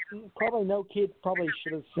that probably no kid probably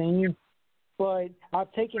should have seen. But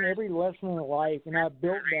I've taken every lesson in life, and I've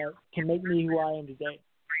built that to make me who I am today.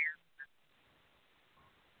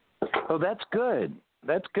 Oh, that's good.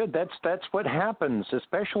 That's good. That's what happens,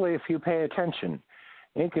 especially if you pay attention.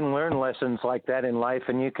 You can learn lessons like that in life,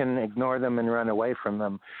 and you can ignore them and run away from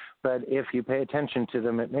them. But if you pay attention to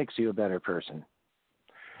them, it makes you a better person.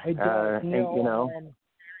 It does.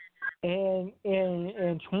 And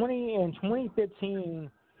in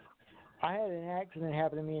 2015, I had an accident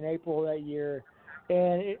happen to me in April of that year,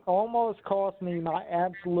 and it almost cost me my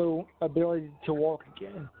absolute ability to walk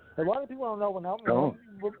again. A lot of people don't know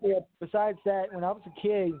besides that, when I was a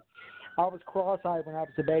kid, I was cross-eyed when I was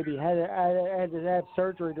a baby. I had to have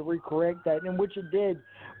surgery to recorrect that, and which it did,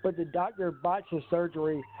 but the doctor botched the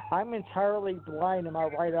surgery. I'm entirely blind in my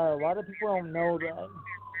right eye. A lot of people don't know that,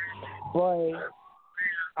 but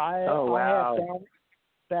I have bounced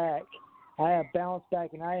back. I have bounced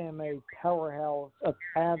back, and I am a powerhouse of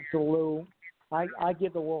absolute. I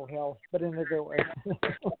give the world hell, but in a good way.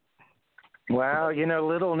 Wow,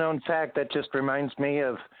 little known fact that just reminds me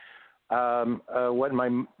of what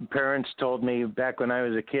my parents told me back when I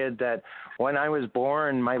was a kid, that when I was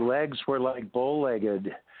born, my legs were like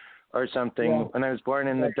bow-legged or something. Yeah. When I was born,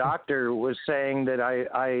 and the doctor was saying that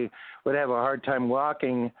I would have a hard time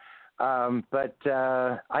walking. But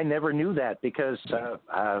I never knew that because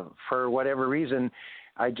for whatever reason,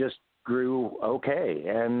 I just grew okay,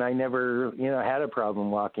 and I never, had a problem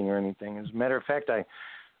walking or anything. As a matter of fact, I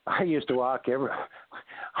used to walk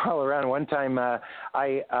all around. One time, when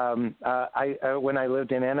I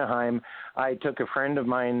lived in Anaheim, I took a friend of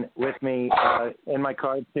mine with me in my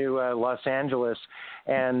car to Los Angeles,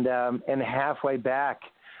 and halfway back,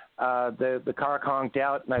 the car conked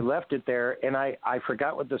out, and I left it there, and I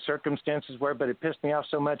forgot what the circumstances were, but it pissed me off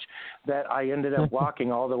so much that I ended up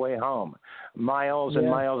walking all the way home, miles and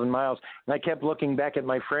miles and miles. And I kept looking back at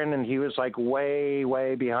my friend, and he was like way,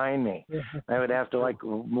 way behind me. I would have to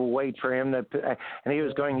wait for him to, and he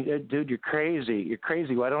was going, "Dude, you're crazy. You're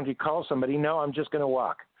crazy. Why don't you call somebody?" "No, I'm just going to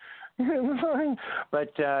walk."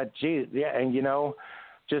 But, gee, yeah, and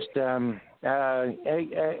just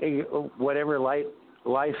whatever life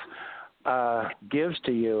gives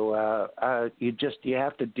to you, you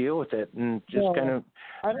have to deal with it, and just kind of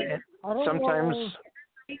sometimes.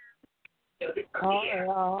 You continue.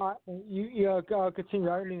 I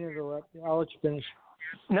didn't mean to interrupt you. I'll let you finish.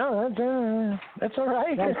 No, that's all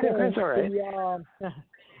right. That's all right.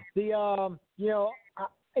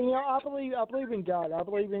 I believe in God. I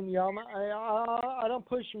believe in I don't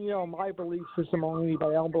push my belief system on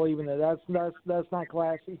anybody. I don't believe in it. That's not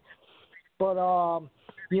classy. But I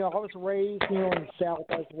was raised in the South.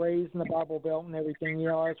 I was raised in the Bible Belt and everything.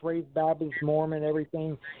 I was raised Baptist, Mormon,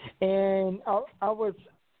 everything, and I was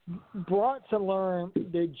brought to learn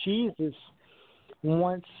that Jesus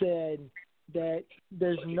once said that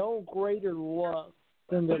there's no greater love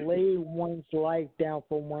than to lay one's life down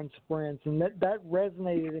for one's friends. And that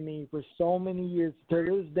resonated in me for so many years. To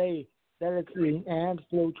this day, that is the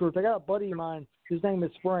absolute truth. I got a buddy of mine, his name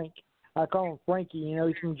is Frank. I call him Frankie.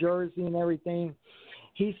 He's from Jersey and everything.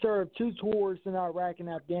 He served 2 tours in Iraq and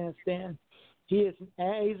Afghanistan. He's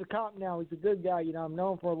a cop now. He's a good guy. I've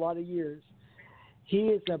known him for a lot of years. He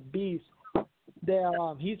is a beast.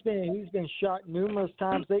 He's been shot numerous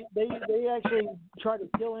times. They actually tried to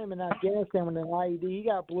kill him in Afghanistan with an IED. He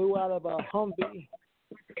got blew out of a Humvee.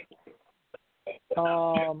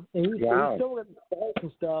 And he's still got the scars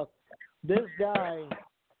and stuff. This guy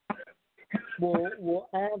will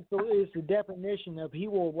absolutely, it's the definition of he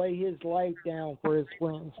will lay his life down for his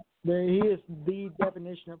friends. He is the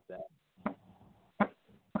definition of that.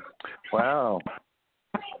 Wow.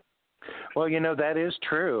 Well, that is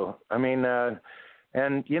true. I mean,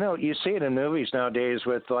 and you see it in movies nowadays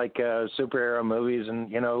with like superhero movies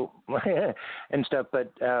and and stuff.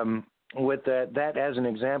 But with that as an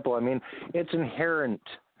example, I mean, it's inherent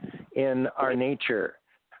in our nature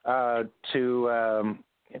to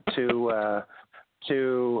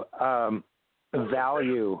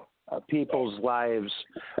value people's lives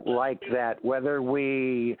like that. Whether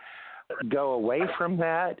we go away from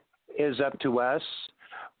that is up to us,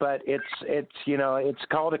 but it's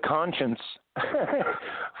called a conscience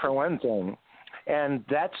for one thing, and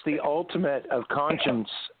that's the ultimate of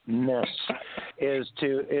consciousness is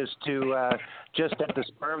to just at the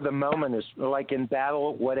spur of the moment, is like in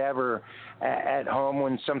battle, whatever, at home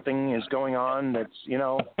when something is going on that's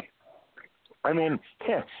I mean,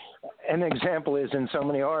 an example is in so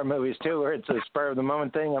many horror movies too, where it's a spur of the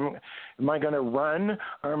moment thing. Am I going to run,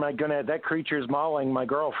 or am I going to? That creature's mauling my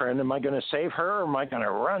girlfriend. Am I going to save her, or am I going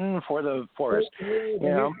to run for the forest?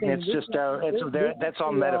 It's just that's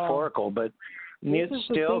all metaphorical, but it's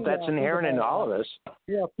still that's inherent in all of us.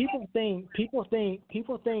 Yeah, people think,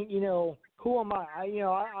 who am I?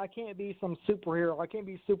 I can't be some superhero. I can't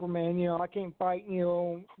be Superman. I can't fight,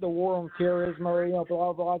 the war on terrorism or,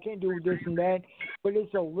 blah, blah. I can't do this and that. But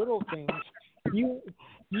it's the little things. The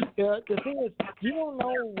thing is, you don't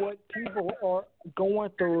know what people are going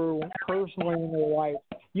through personally in their life.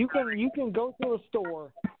 You can go to a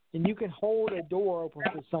store and you can hold a door open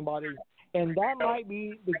for somebody, and that might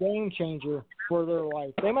be the game changer for their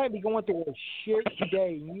life. They might be going through a shit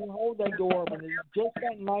day, and you hold that door open, and just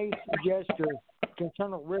that nice gesture can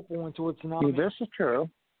turn a ripple into a tsunami. This is true.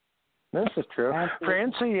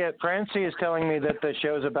 Francie is telling me that the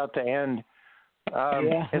show's about to end.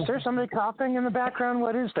 Is there somebody coughing in the background?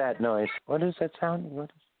 What is that noise? What is that sound?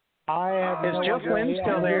 Is Joe Flynn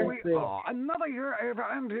still there? We are another year over,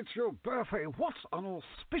 and it's your birthday. What an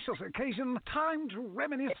auspicious occasion. Time to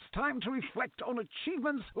reminisce, time to reflect on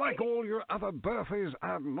achievements like all your other birthdays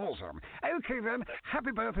ad nauseum. Okay then,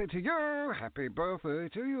 happy birthday to you, happy birthday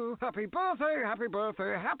to you, happy birthday, happy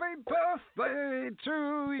birthday, happy birthday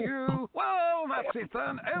to you. Well, that's it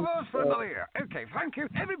then, over for another year. Okay, thank you.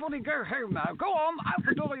 Everybody go home now. Go on, out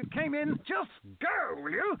the door you came in. Just go,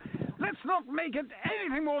 will you? Let's not make it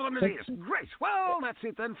anything more than it is. Great. Well, that's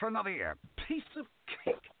it then for another year. Piece of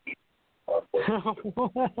cake. That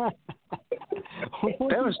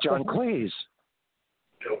was John Cleese.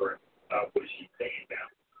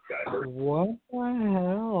 What the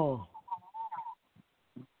hell?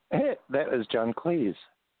 That was John Cleese.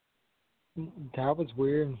 That was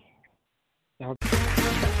weird.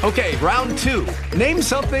 Okay, round two. Name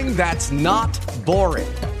something that's not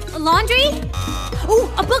boring. A laundry? Ooh,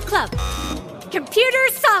 a book club. Computer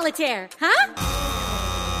solitaire, huh?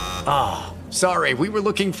 Ah, oh, sorry, we were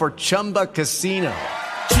looking for Chumba Casino.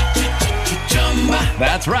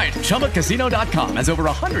 That's right, ChumbaCasino.com has over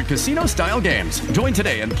 100 casino-style games. Join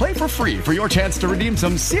today and play for free for your chance to redeem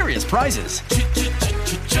some serious prizes.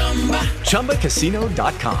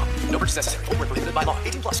 ChumbaCasino.com. No purchase necessary. Void where prohibited by law.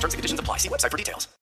 18+ terms and conditions apply. See website for details.